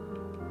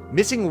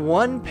 Missing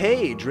one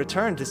page.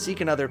 Return to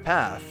seek another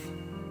path.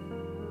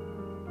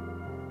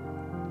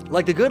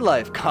 Like the good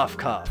life. Cough,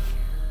 cough.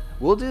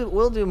 We'll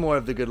do more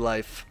of the good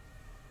life.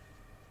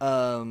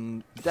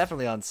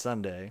 Definitely on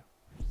Sunday.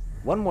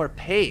 One more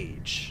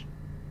page.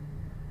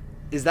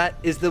 Is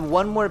the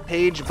one more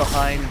page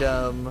behind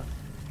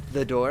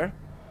the door?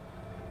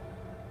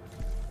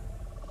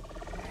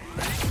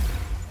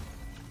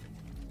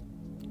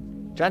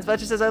 Giant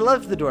Fletcher says, I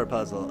love the door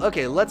puzzle.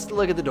 Okay, let's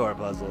look at the door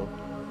puzzle.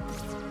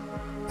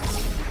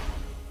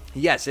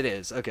 Yes, it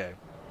is. Okay.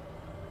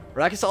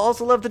 Rakis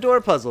also love the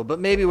door puzzle, but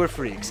maybe we're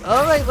freaks.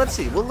 Alright, let's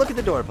see. We'll look at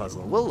the door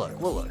puzzle. We'll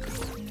look.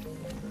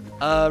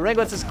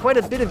 Rangot says, quite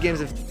a bit of games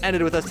have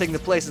ended with us taking the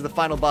place as the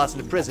final boss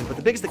in the prison, but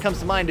the biggest that comes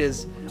to mind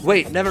is,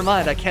 wait, never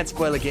mind, I can't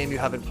spoil a game you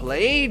haven't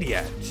played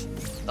yet.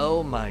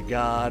 Oh my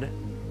god.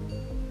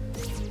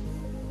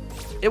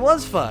 It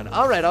was fun.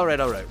 Alright.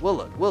 We'll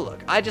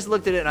look. I just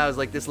looked at it and I was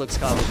like, this looks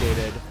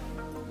complicated.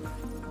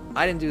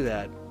 I didn't do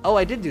that. Oh,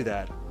 I did do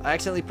that. I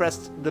accidentally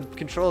pressed the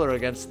controller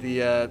against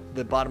the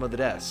bottom of the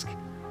desk.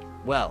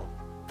 Well,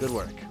 good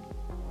work.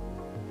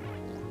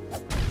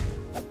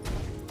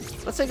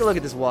 Let's take a look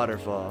at this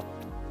waterfall.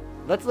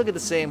 Let's look at the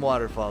same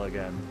waterfall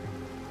again.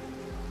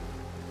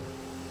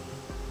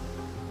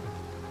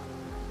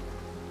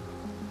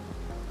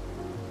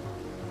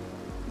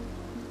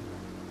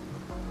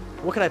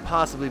 What could I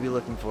possibly be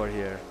looking for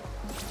here?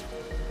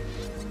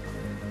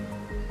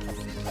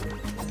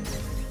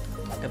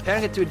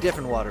 Comparing it to a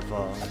different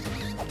waterfall.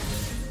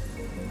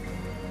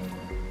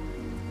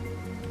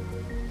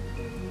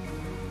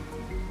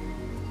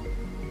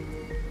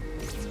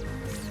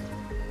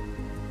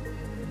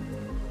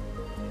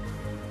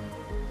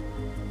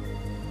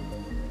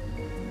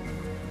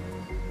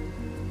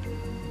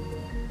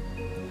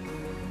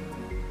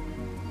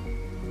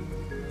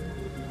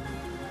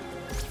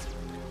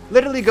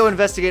 Literally go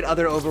investigate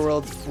other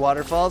overworld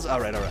waterfalls?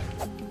 Alright.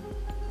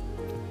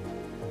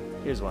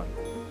 Here's one.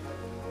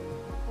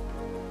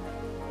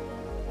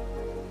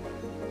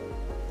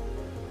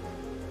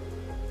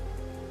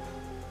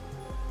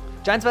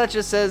 Giant Spatch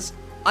just says,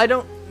 I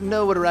don't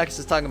know what Arrakis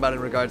is talking about in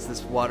regards to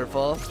this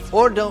waterfall.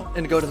 Or don't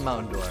and go to the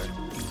mountain door.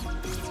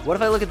 What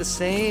if I look at the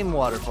same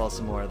waterfall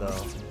some more,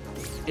 though?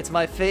 It's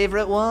my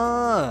favorite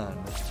one.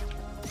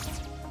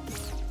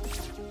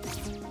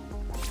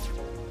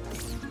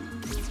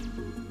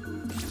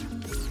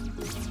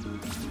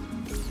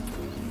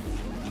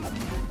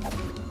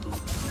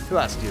 Who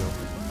asked you?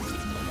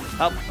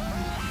 Help.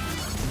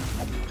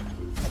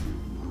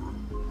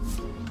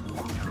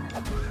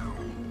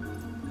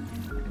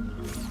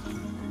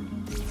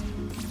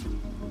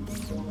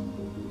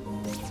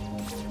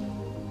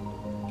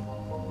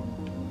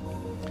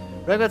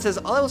 Redbud says,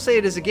 all I will say,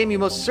 it is a game you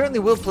most certainly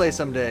will play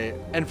someday.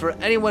 And for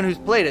anyone who's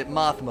played it,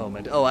 moth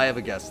moment. Oh, I have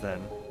a guess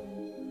then.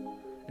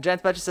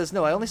 Giant Patches says,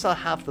 no, I only saw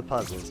half the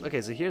puzzles.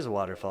 Okay, so here's a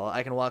waterfall.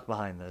 I can walk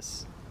behind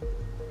this.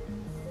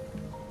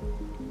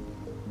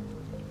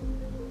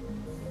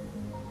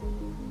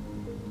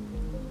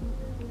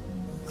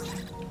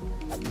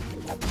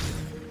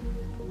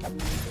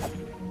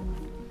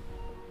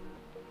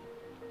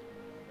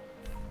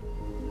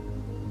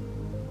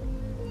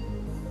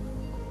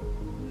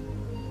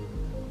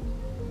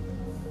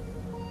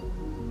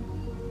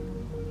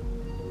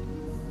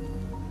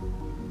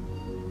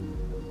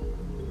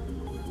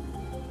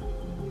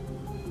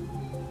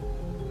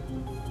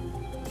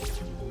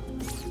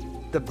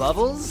 The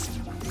bubbles?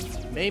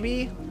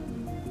 Maybe?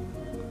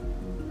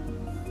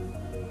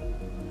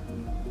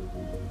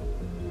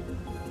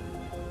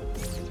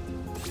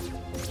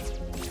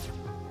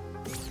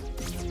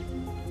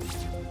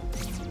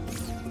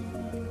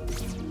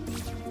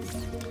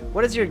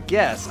 What is your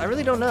guess? I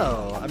really don't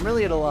know. I'm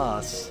really at a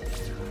loss.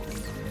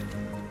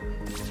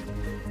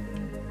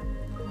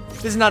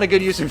 This is not a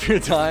good use of your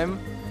time.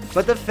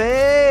 But the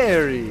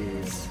fairies!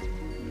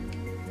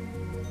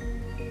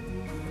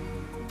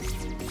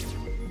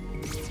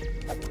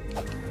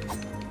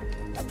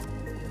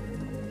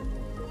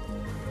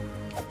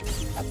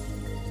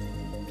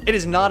 It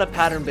is not a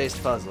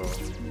pattern-based puzzle.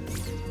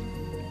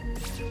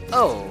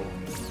 Oh.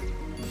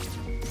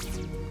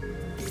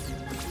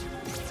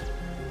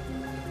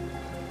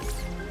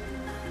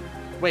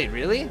 Wait,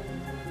 really?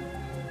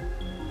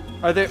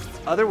 Are there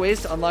other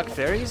ways to unlock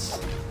fairies?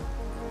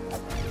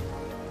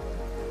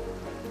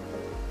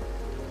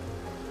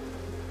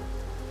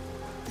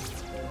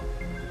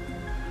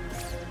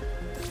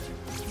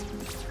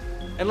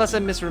 Unless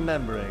I'm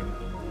misremembering.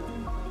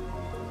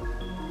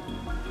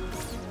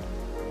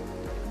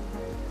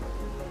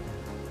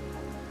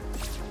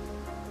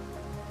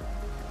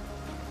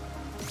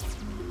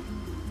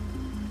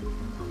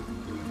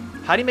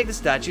 How do you make the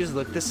statues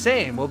look the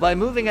same? Well, by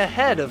moving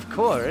ahead, of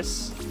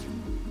course.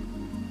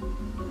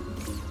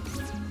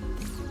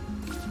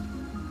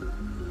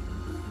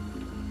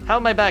 How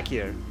am I back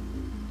here?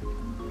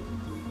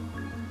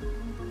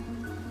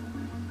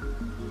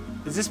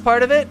 Is this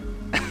part of it?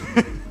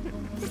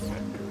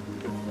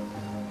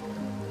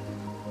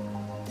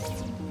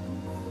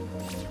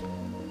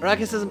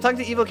 Araki says, I'm talking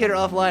to Evocator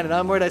offline and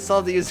I'm worried I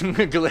solved it using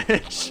a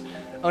glitch.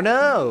 Oh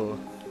no!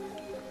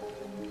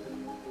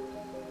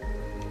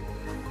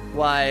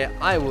 Why,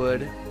 I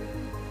would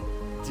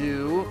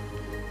do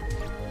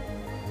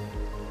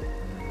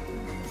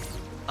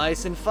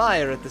ice and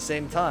fire at the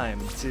same time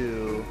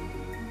to...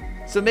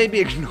 So maybe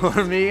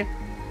ignore me.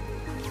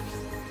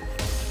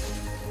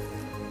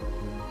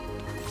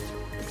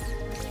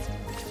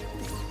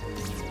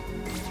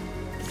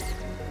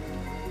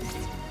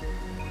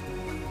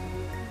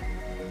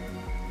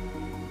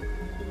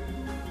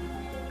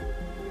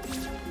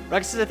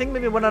 Rex says, I think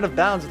maybe I went out of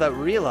bounds without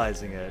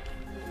realizing it.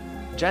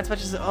 Giant Spatch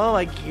says, oh,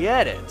 I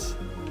get it.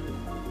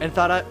 And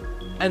thought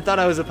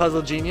I was a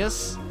puzzle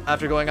genius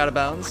after going out of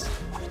bounds.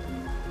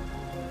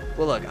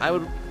 Well, look, I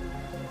would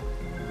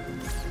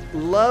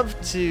love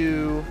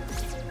to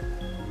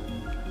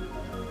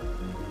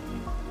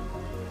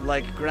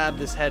like grab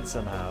this head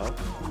somehow.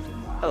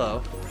 Hello.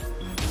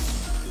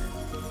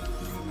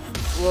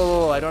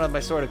 Whoa, I don't have my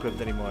sword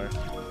equipped anymore.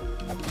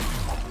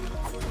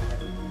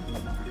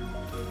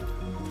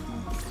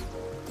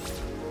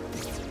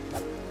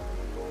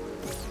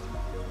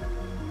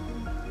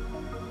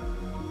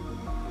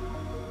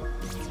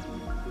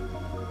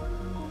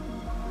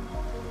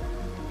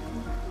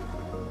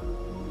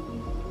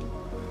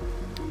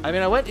 I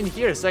mean, I went in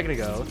here a second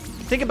ago.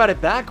 Think about it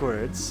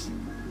backwards.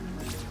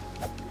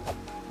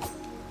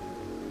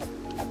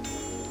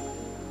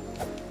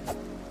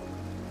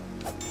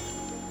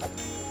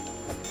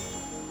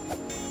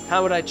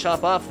 How would I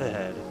chop off the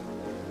head?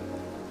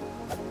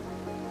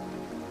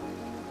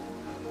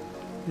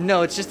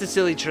 No, it's just a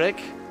silly trick.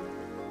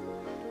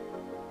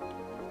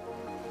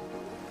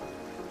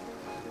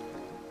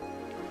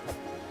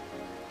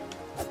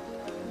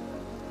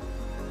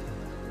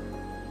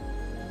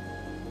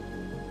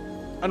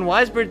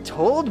 Unwisebird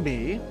told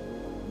me.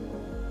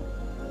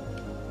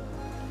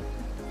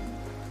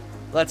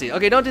 Let's see.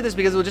 Okay, don't do this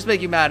because it will just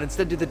make you mad.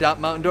 Instead, do the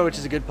mountain door, which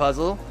is a good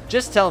puzzle.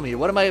 Just tell me,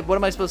 what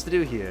am I supposed to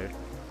do here?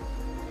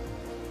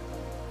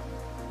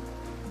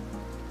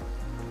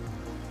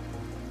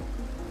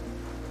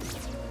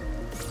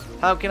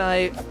 How can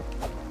I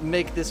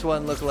make this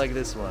one look like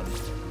this one?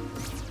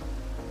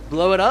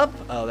 Blow it up?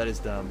 Oh, that is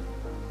dumb.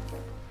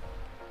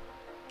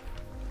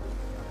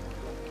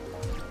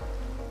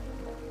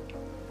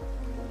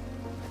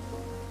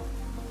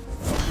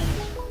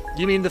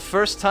 You mean the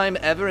first time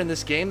ever in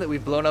this game that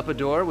we've blown up a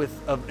door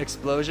with an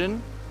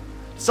explosion?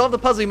 solve the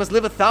puzzle, you must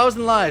live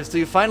 1,000 lives till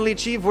you finally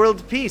achieve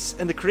world peace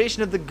and the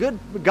creation of the good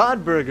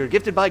God Burger,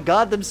 gifted by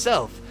God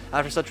himself.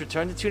 After such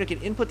return, the Tunic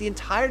can input the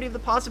entirety of the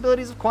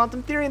possibilities of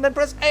quantum theory and then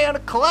press A on a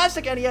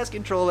classic NES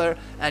controller,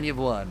 and you've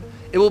won.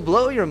 It will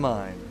blow your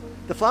mind.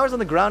 The flowers on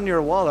the ground near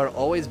a wall are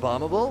always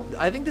bombable.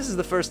 I think this is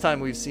the first time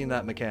we've seen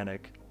that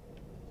mechanic.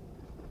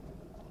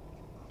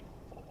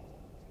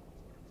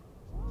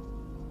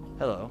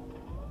 Hello.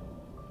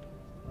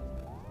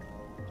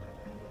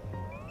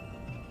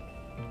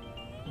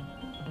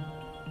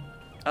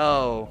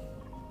 Oh.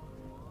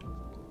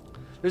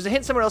 There's a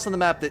hint somewhere else on the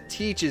map that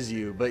teaches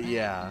you, but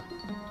yeah.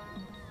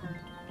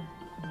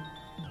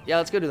 Yeah,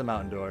 let's go to the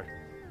mountain door.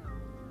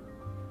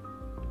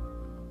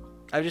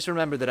 I've just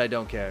remembered that I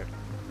don't care.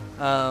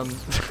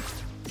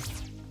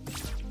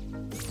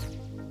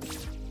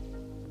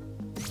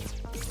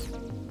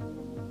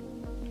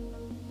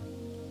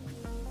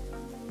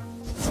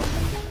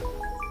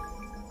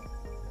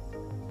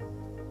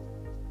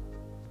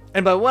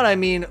 And by one I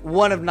mean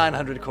 1 of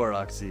 900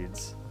 Korok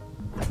seeds.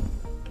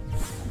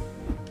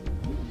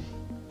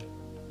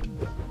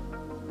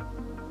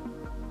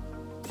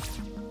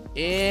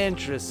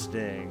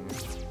 Interesting.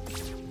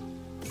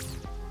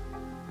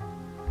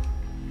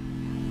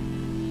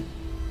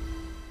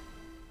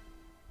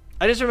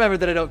 I just remembered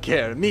that I don't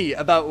care. Me,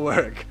 about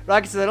work.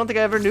 Rocket says, I don't think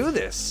I ever knew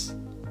this.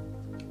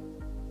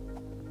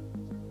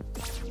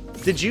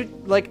 Did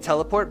you, like,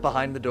 teleport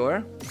behind the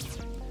door?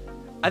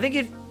 I think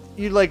if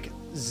you, like,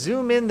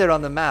 zoom in there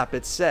on the map,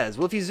 it says.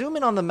 Well, if you zoom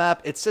in on the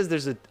map, it says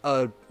there's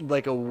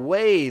like a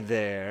way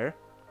there.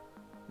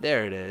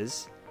 There it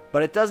is.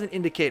 But it doesn't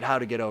indicate how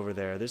to get over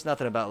there. There's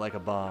nothing about, like, a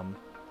bomb.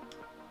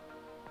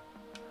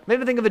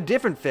 Maybe think of a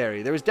different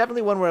fairy. There was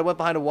definitely one where I went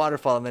behind a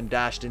waterfall and then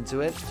dashed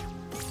into it.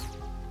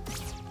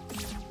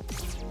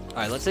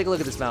 Alright, let's take a look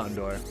at this mountain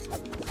door.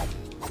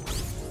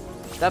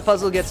 That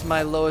puzzle gets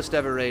my lowest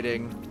ever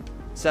rating.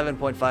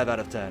 7.5 out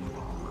of 10.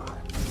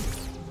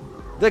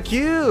 The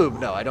cube!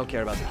 No, I don't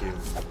care about the cube.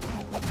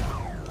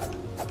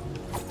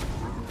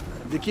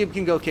 The cube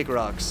can go kick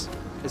rocks,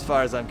 as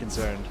far as I'm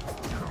concerned.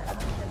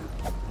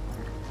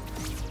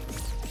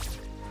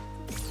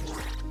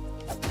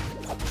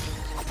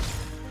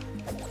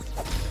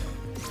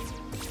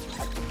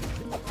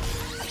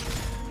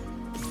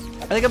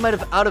 I think I might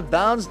have out of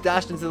bounds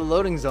dashed into the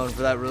loading zone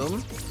for that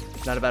room.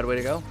 Not a bad way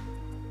to go.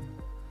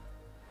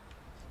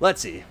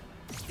 Let's see.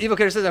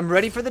 Evocator says, I'm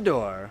ready for the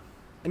door.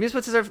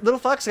 Amusement says, our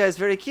little fox guy is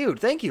very cute.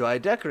 Thank you, I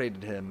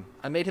decorated him.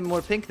 I made him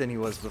more pink than he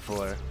was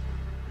before.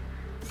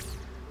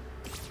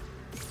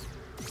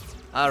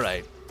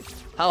 Alright.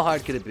 How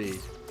hard could it be?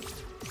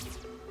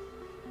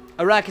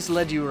 Arrakis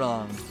led you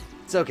wrong.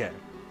 It's okay.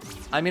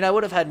 I mean, I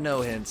would have had no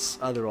hints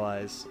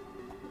otherwise.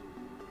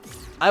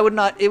 I would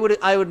not in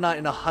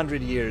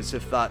 100 years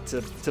have thought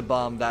to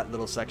bomb that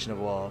little section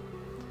of wall.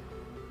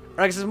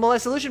 Arrakis says, well, my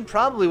solution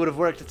probably would have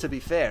worked, to be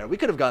fair. We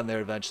could have gotten there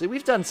eventually.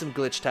 We've done some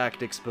glitch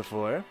tactics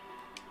before.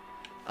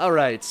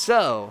 Alright,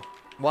 so,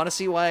 want to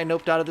see why I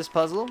noped out of this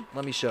puzzle?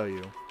 Let me show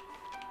you.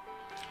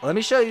 Let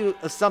me show you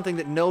something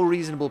that no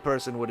reasonable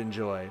person would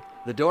enjoy.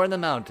 The door in the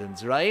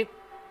mountains, right?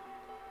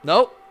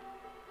 Nope.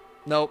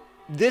 Nope.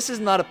 This is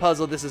not a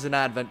puzzle, this is an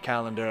advent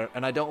calendar,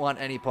 and I don't want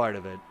any part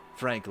of it,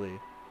 frankly.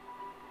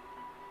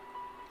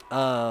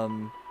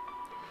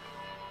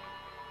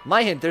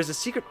 My hint, there's a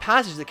secret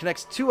passage that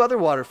connects 2 other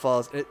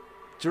waterfalls.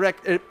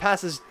 It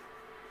passes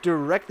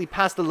directly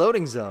past the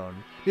loading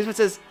zone. Here's what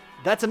says,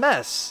 that's a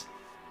mess.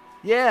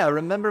 Yeah,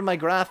 remember my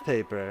graph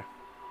paper.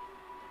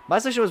 My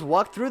solution was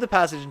walk through the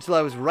passage until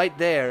I was right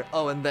there.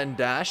 Oh, and then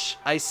dash.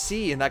 I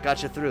see, and that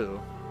got you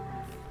through.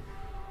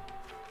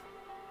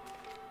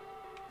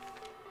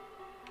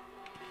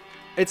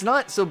 It's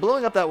not, so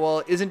blowing up that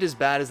wall isn't as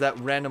bad as that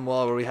random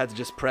wall where we had to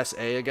just press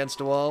A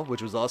against a wall,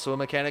 which was also a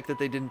mechanic that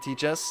they didn't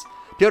teach us.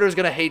 Piotr's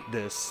gonna hate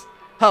this.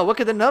 Huh, what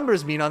could the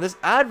numbers mean on this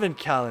advent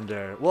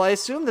calendar? Well, I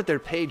assume that they're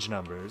page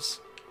numbers.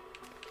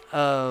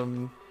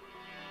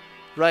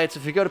 Right, so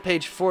if you go to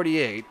page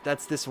 48,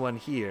 that's this one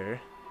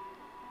here.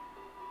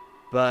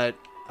 But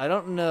I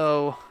don't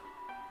know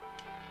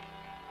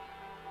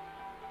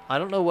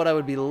what I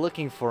would be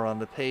looking for on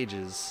the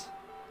pages.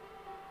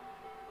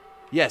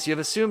 Yes, you have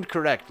assumed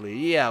correctly.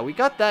 Yeah, we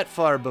got that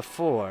far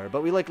before,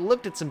 but we, like,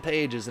 looked at some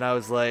pages, and I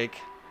was like,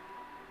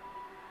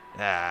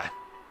 nah.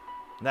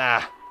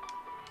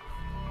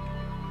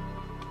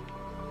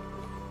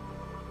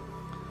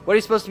 What are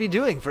you supposed to be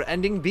doing for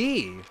ending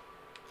B?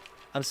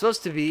 I'm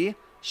supposed to be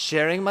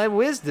sharing my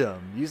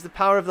wisdom. Use the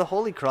power of the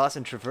Holy Cross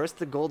and traverse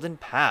the golden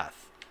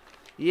path.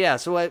 Yeah,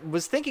 so I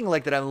was thinking,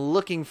 like, that I'm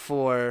looking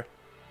for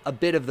a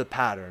bit of the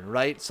pattern,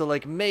 right? So,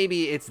 like,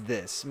 maybe it's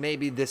this.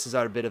 Maybe this is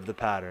our bit of the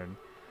pattern.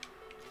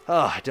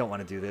 Oh, I don't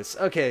want to do this.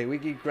 Okay, we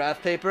need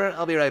graph paper.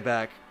 I'll be right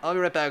back. I'll be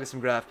right back with some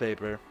graph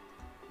paper.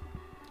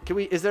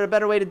 Is there a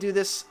better way to do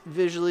this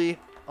visually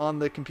on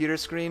the computer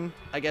screen?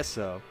 I guess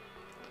so.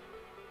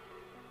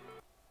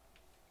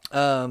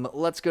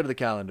 Let's go to the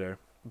calendar,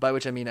 by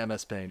which I mean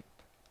MS Paint.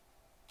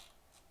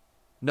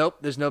 Nope,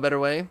 there's no better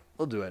way.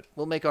 We'll do it.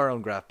 We'll make our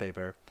own graph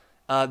paper.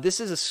 This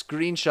is a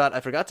screenshot. I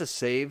forgot to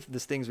save the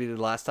things we did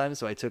last time,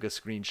 so I took a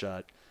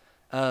screenshot.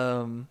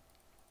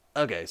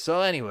 Okay,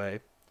 so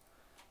anyway,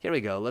 here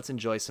we go. Let's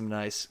enjoy some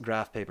nice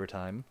graph paper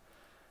time.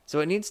 So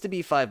it needs to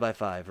be 5 by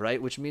 5,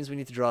 right? Which means we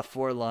need to draw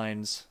 4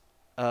 lines.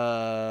 4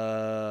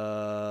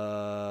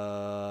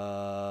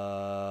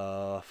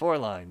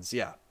 lines,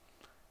 yeah.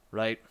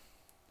 Right?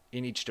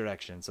 In each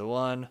direction. So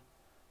 1,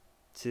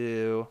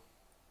 2.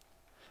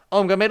 Oh,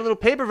 I'm gonna make a little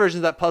paper version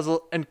of that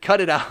puzzle and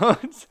cut it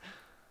out.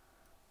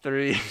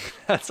 3.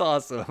 That's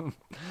awesome.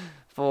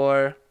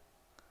 4.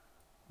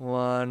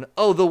 1.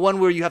 Oh, the one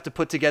where you have to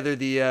put together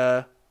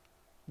the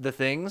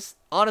things.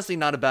 Honestly,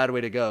 not a bad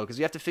way to go because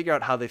you have to figure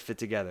out how they fit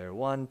together.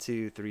 1,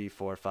 2, 3,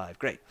 4, 5.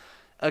 Great.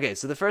 Okay,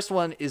 so the first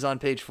one is on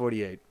page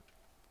 48.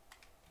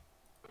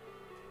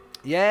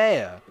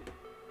 Yeah.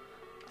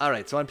 All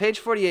right, so on page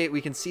 48,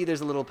 we can see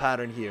there's a little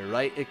pattern here,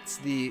 right?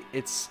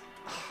 It's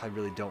I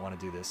really don't want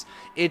to do this.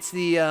 It's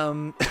the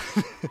oh,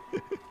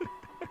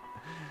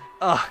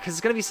 because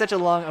it's gonna be such a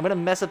long. I'm gonna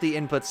mess up the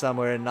input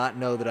somewhere and not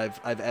know that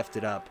I've effed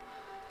it up.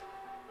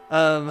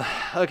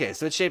 Okay,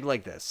 so it's shaped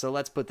like this. So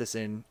let's put this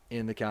in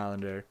the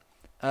calendar.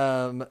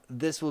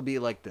 This will be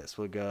like this.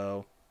 We'll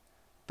go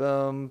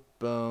boom,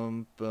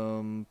 boom,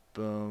 boom,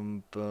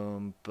 boom,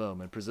 boom,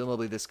 boom, and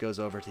presumably this goes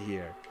over to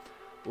here.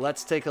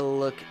 Let's take a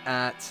look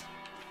at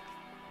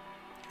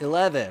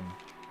 11.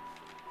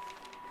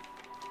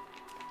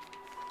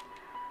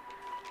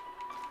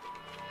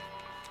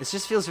 This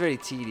just feels very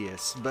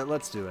tedious, but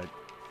let's do it.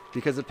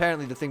 Because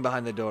apparently the thing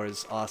behind the door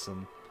is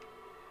awesome.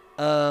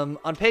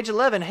 On page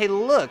 11, hey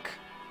look!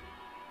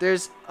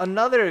 There's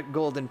another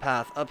golden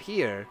path up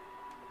here.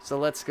 So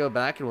let's go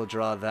back and we'll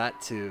draw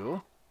that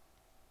too.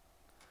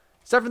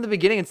 Start from the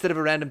beginning instead of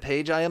a random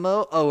page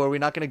IMO. Oh, are we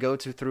not going to go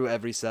through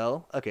every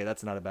cell? Okay,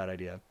 that's not a bad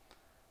idea.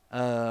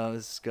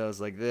 This goes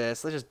like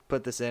this. Let's just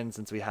put this in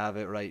since we have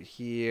it right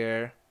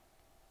here.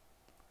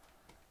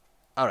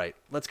 Alright,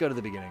 let's go to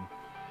the beginning.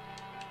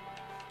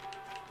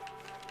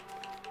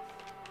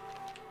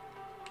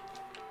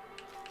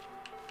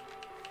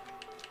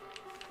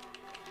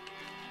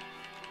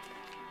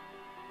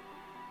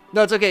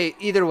 No, it's okay.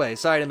 Either way.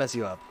 Sorry to mess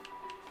you up.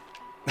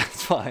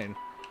 That's fine.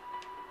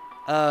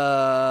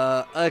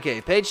 Okay,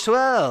 page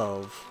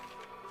 12.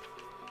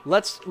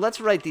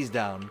 Let's write these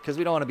down because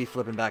we don't want to be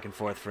flipping back and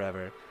forth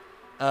forever.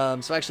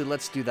 So actually,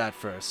 let's do that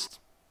first.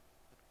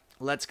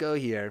 Let's go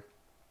here.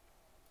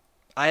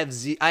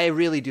 I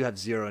really do have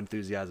zero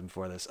enthusiasm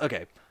for this.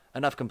 Okay,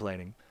 enough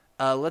complaining.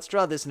 Let's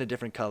draw this in a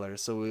different color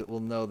so we'll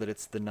know that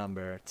it's the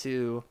number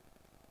 2,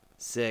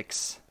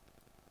 6,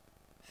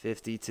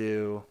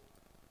 52.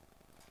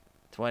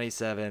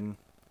 27,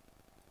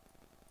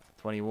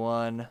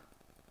 21,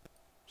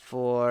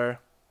 4,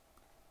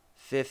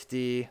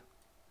 50,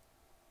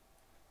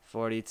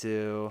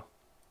 42,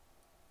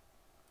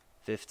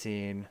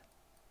 15,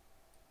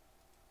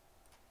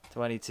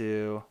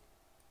 22.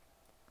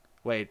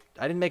 Wait,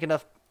 I didn't make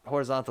enough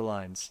horizontal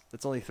lines.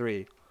 That's only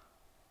 3.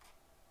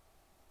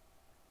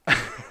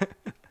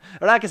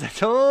 Arrakis, I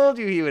told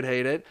you he would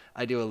hate it.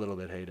 I do a little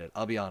bit hate it,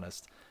 I'll be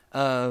honest.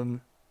 Let's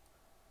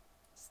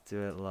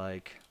do it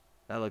like...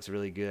 That looks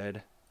really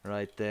good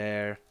right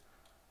there.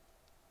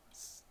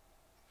 Let's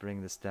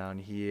bring this down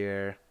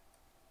here.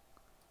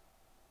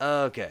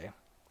 Okay.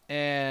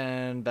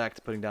 And back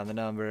to putting down the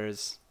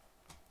numbers.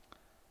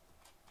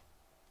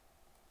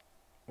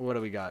 What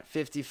do we got?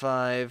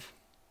 55,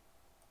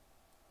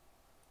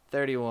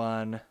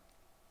 31,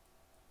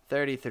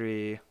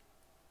 33,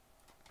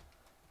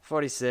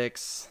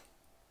 46,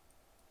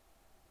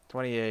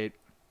 28,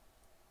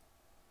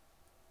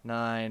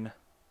 9,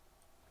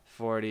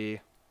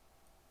 40,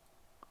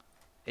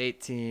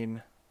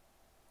 18,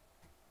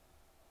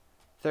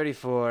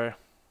 34.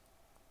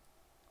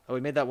 Oh, we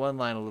made that one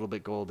line a little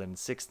bit golden.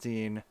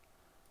 16,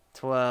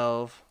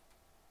 12,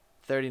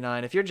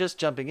 39. If you're just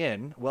jumping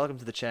in, welcome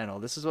to the channel.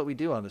 This is what we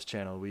do on this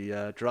channel. We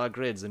draw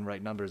grids and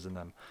write numbers in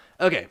them.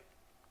 Okay.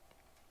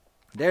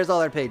 There's all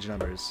our page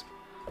numbers.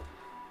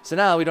 So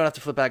now we don't have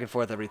to flip back and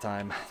forth every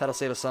time. That'll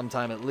save us some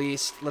time at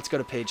least. Let's go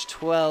to page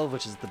 12,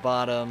 which is at the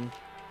bottom.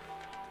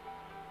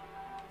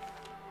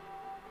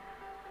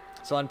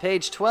 So on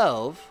page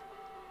 12,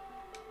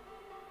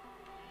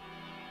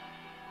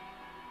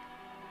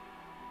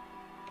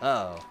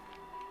 oh.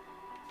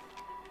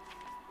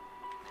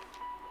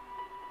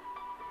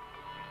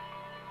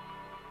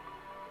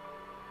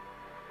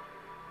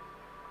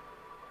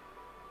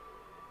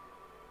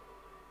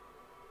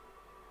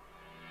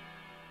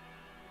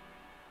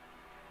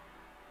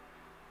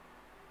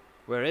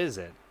 Where is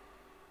it?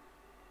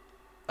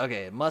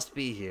 Okay, it must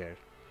be here.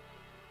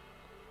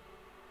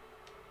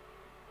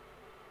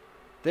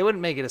 They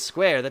wouldn't make it a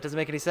square. That doesn't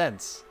make any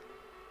sense.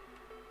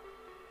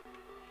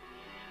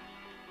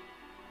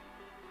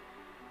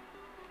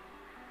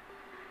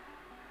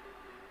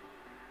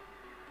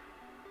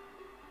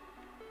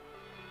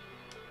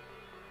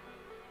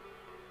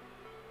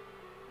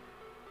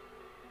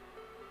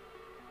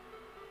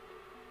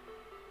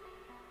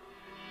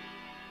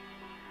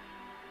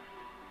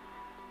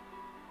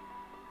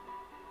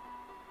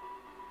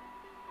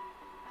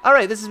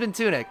 Alright, this has been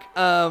Tunic.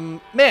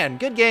 Man,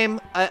 good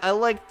game. I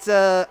liked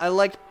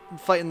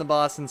fighting the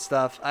boss and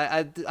stuff.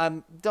 I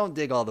don't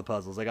dig all the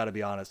puzzles, I gotta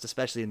be honest,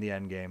 especially in the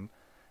end game.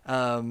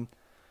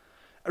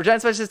 Our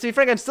Giant Spice says, to be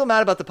frank, I'm still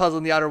mad about the puzzle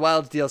in the Outer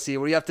Wilds DLC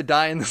where you have to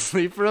die in the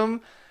sleep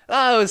room.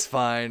 That was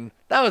fine.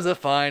 That was a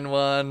fine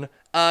one.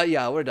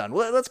 Yeah, we're done.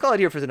 Let's call it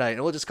here for tonight,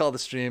 and we'll just call the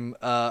stream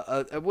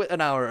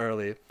an hour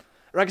early.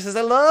 Raka says,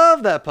 I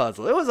love that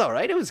puzzle. It was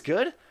alright. It was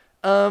good.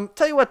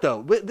 Tell you what,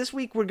 though. This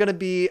week we're going to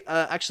be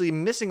actually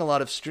missing a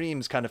lot of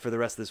streams kind of for the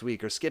rest of this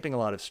week, or skipping a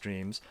lot of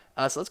streams.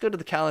 So let's go to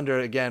the calendar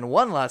again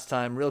one last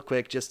time real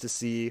quick just to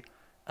see.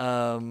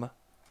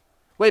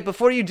 Wait,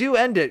 before you do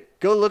end it,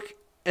 go look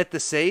at the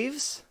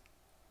saves.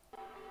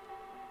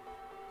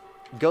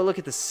 Go look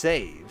at the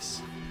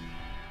saves.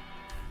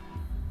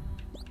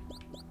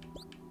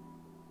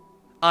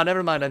 Ah,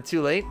 never mind. I'm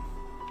too late.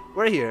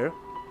 We're here.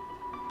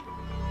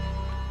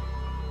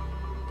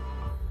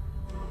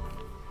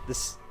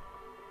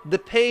 The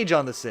page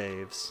on the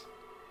saves.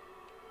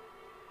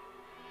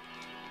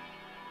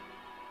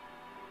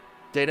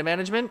 Data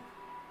management?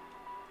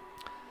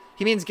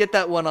 He means get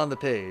that one on the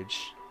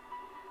page.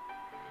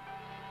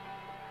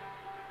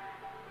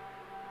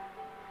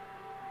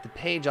 The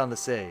page on the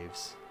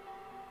saves.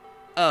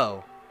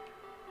 Oh.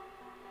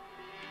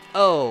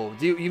 Oh,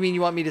 you mean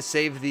you want me to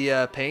save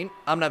the paint?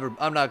 I'm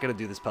not gonna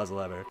do this puzzle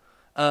ever.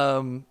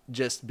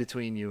 Just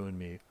between you and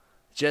me.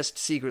 Just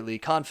secretly,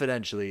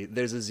 confidentially,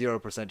 there's a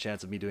 0%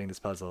 chance of me doing this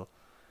puzzle.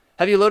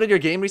 Have you loaded your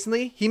game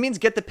recently? He means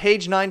get the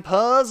page 9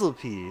 puzzle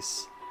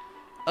piece.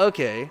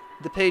 Okay,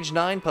 the page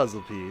 9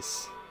 puzzle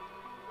piece.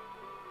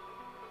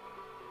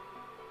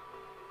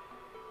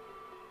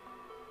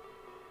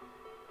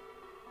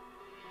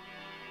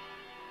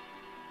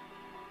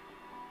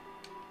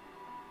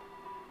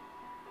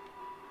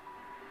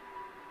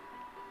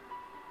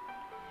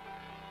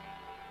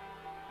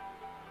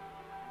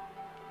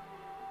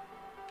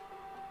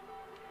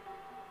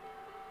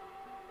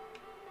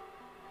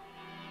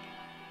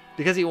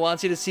 Because he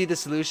wants you to see the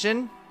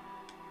solution?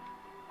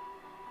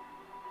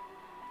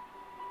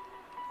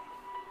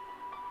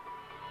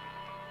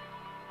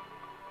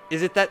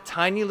 Is it that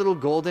tiny little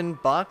golden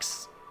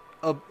box?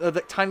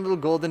 That tiny little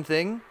golden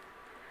thing?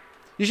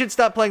 You should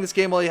stop playing this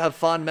game while you have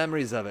fond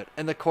memories of it.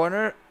 In the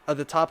corner, of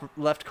the top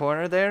left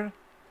corner there,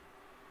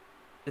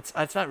 it's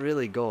not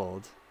really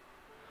gold.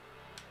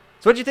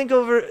 So what do you think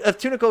of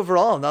Tunic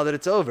overall now that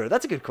it's over?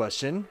 That's a good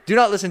question. Do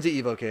not listen to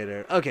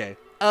Evocator. Okay.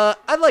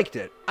 I liked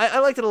it. I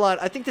liked it a lot.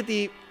 I think that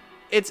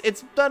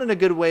it's done in a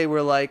good way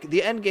where, like,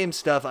 the end game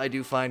stuff I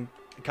do find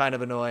kind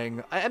of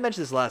annoying. I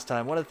mentioned this last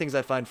time. One of the things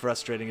I find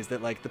frustrating is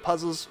that, like,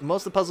 most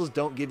of the puzzles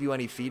don't give you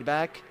any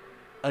feedback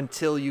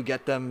until you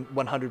get them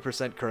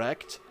 100%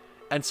 correct.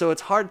 And so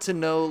it's hard to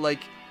know, like,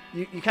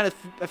 I kind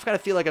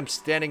of feel like I'm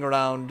standing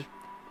around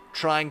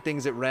trying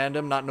things at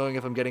random, not knowing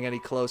if I'm getting any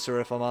closer,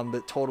 if I'm on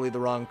totally the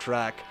wrong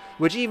track,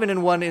 which even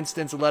in one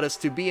instance led us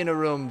to be in a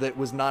room that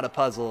was not a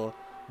puzzle,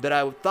 that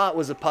I thought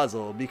was a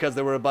puzzle, because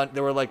there were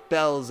like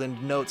bells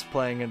and notes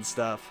playing and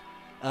stuff.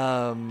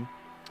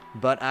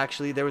 But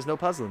actually there was no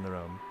puzzle in the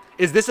room.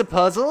 Is this a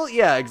puzzle?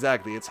 Yeah,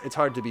 exactly. It's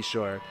hard to be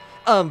sure.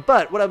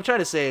 But what I'm trying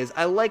to say is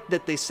I like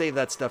that they save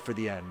that stuff for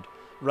the end,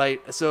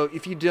 right? So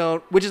if you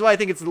don't, which is why I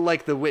think it's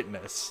like The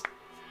Witness.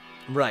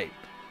 Right.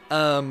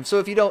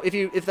 So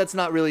if that's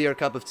not really your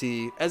cup of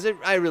tea,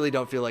 I really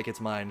don't feel like it's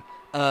mine,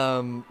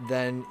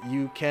 then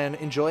you can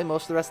enjoy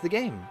most of the rest of the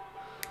game.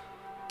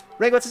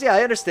 Rango says, yeah,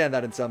 I understand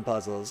that in some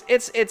puzzles.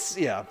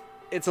 Yeah,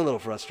 it's a little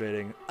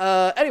frustrating.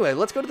 Anyway,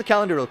 let's go to the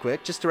calendar real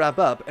quick, just to wrap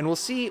up, and we'll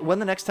see when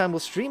the next time we'll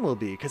stream will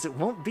be, because it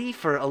won't be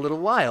for a little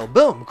while.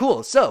 Boom,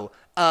 cool. So,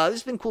 this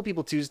has been Cool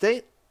People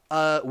Tuesday.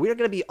 We're going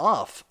to be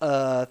off,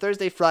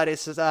 Wednesday,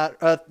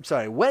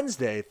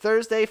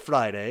 Thursday,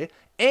 Friday,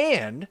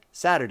 and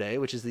Saturday,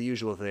 which is the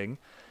usual thing.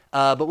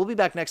 But we'll be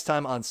back next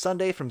time on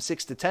Sunday from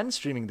 6 to 10,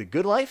 streaming The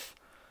Good Life.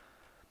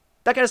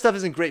 That kind of stuff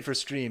isn't great for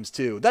streams,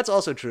 too. That's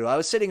also true. I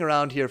was sitting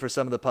around here for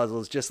some of the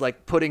puzzles, just,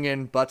 like, putting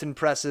in button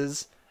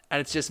presses, and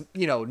it's just,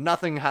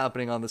 nothing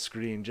happening on the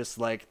screen, just,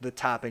 like, the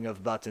tapping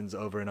of buttons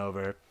over and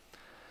over.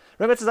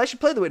 Remember, it says, I should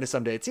play The Witness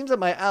someday. It seems up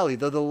my alley,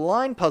 though the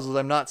line puzzles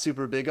I'm not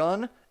super big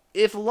on.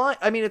 It's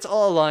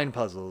all line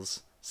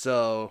puzzles,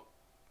 so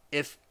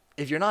if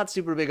you're not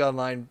super big on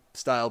line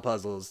style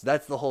puzzles,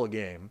 that's the whole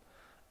game.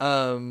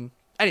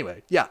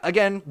 Anyway, yeah,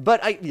 again, but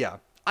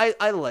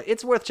I like,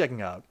 it's worth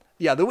checking out.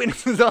 Yeah, The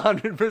Witness is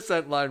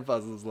 100% line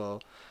puzzles,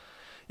 lol.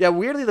 Yeah,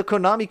 weirdly, the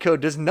Konami code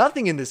does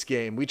nothing in this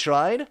game. We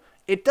tried.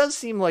 It does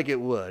seem like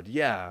it would,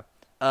 yeah.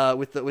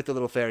 With the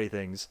little fairy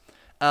things,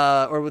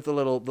 or with the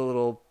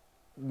little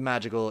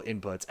magical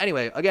inputs.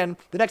 Anyway, again,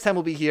 the next time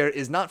we'll be here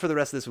is not for the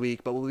rest of this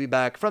week, but we'll be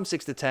back from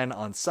 6 to 10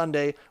 on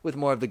Sunday with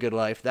more of The Good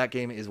Life. That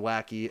game is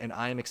wacky, and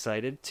I am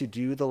excited to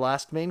do the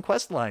last main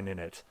quest line in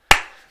it.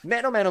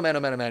 Man, oh man, oh man,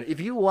 oh man, oh man. If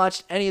you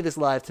watched any of this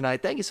live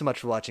tonight, thank you so much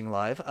for watching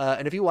live.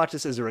 And if you watch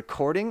this as a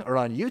recording or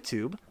on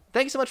YouTube,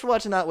 thank you so much for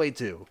watching that way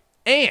too.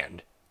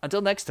 And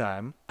until next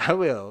time, I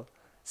will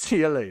see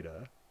you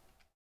later.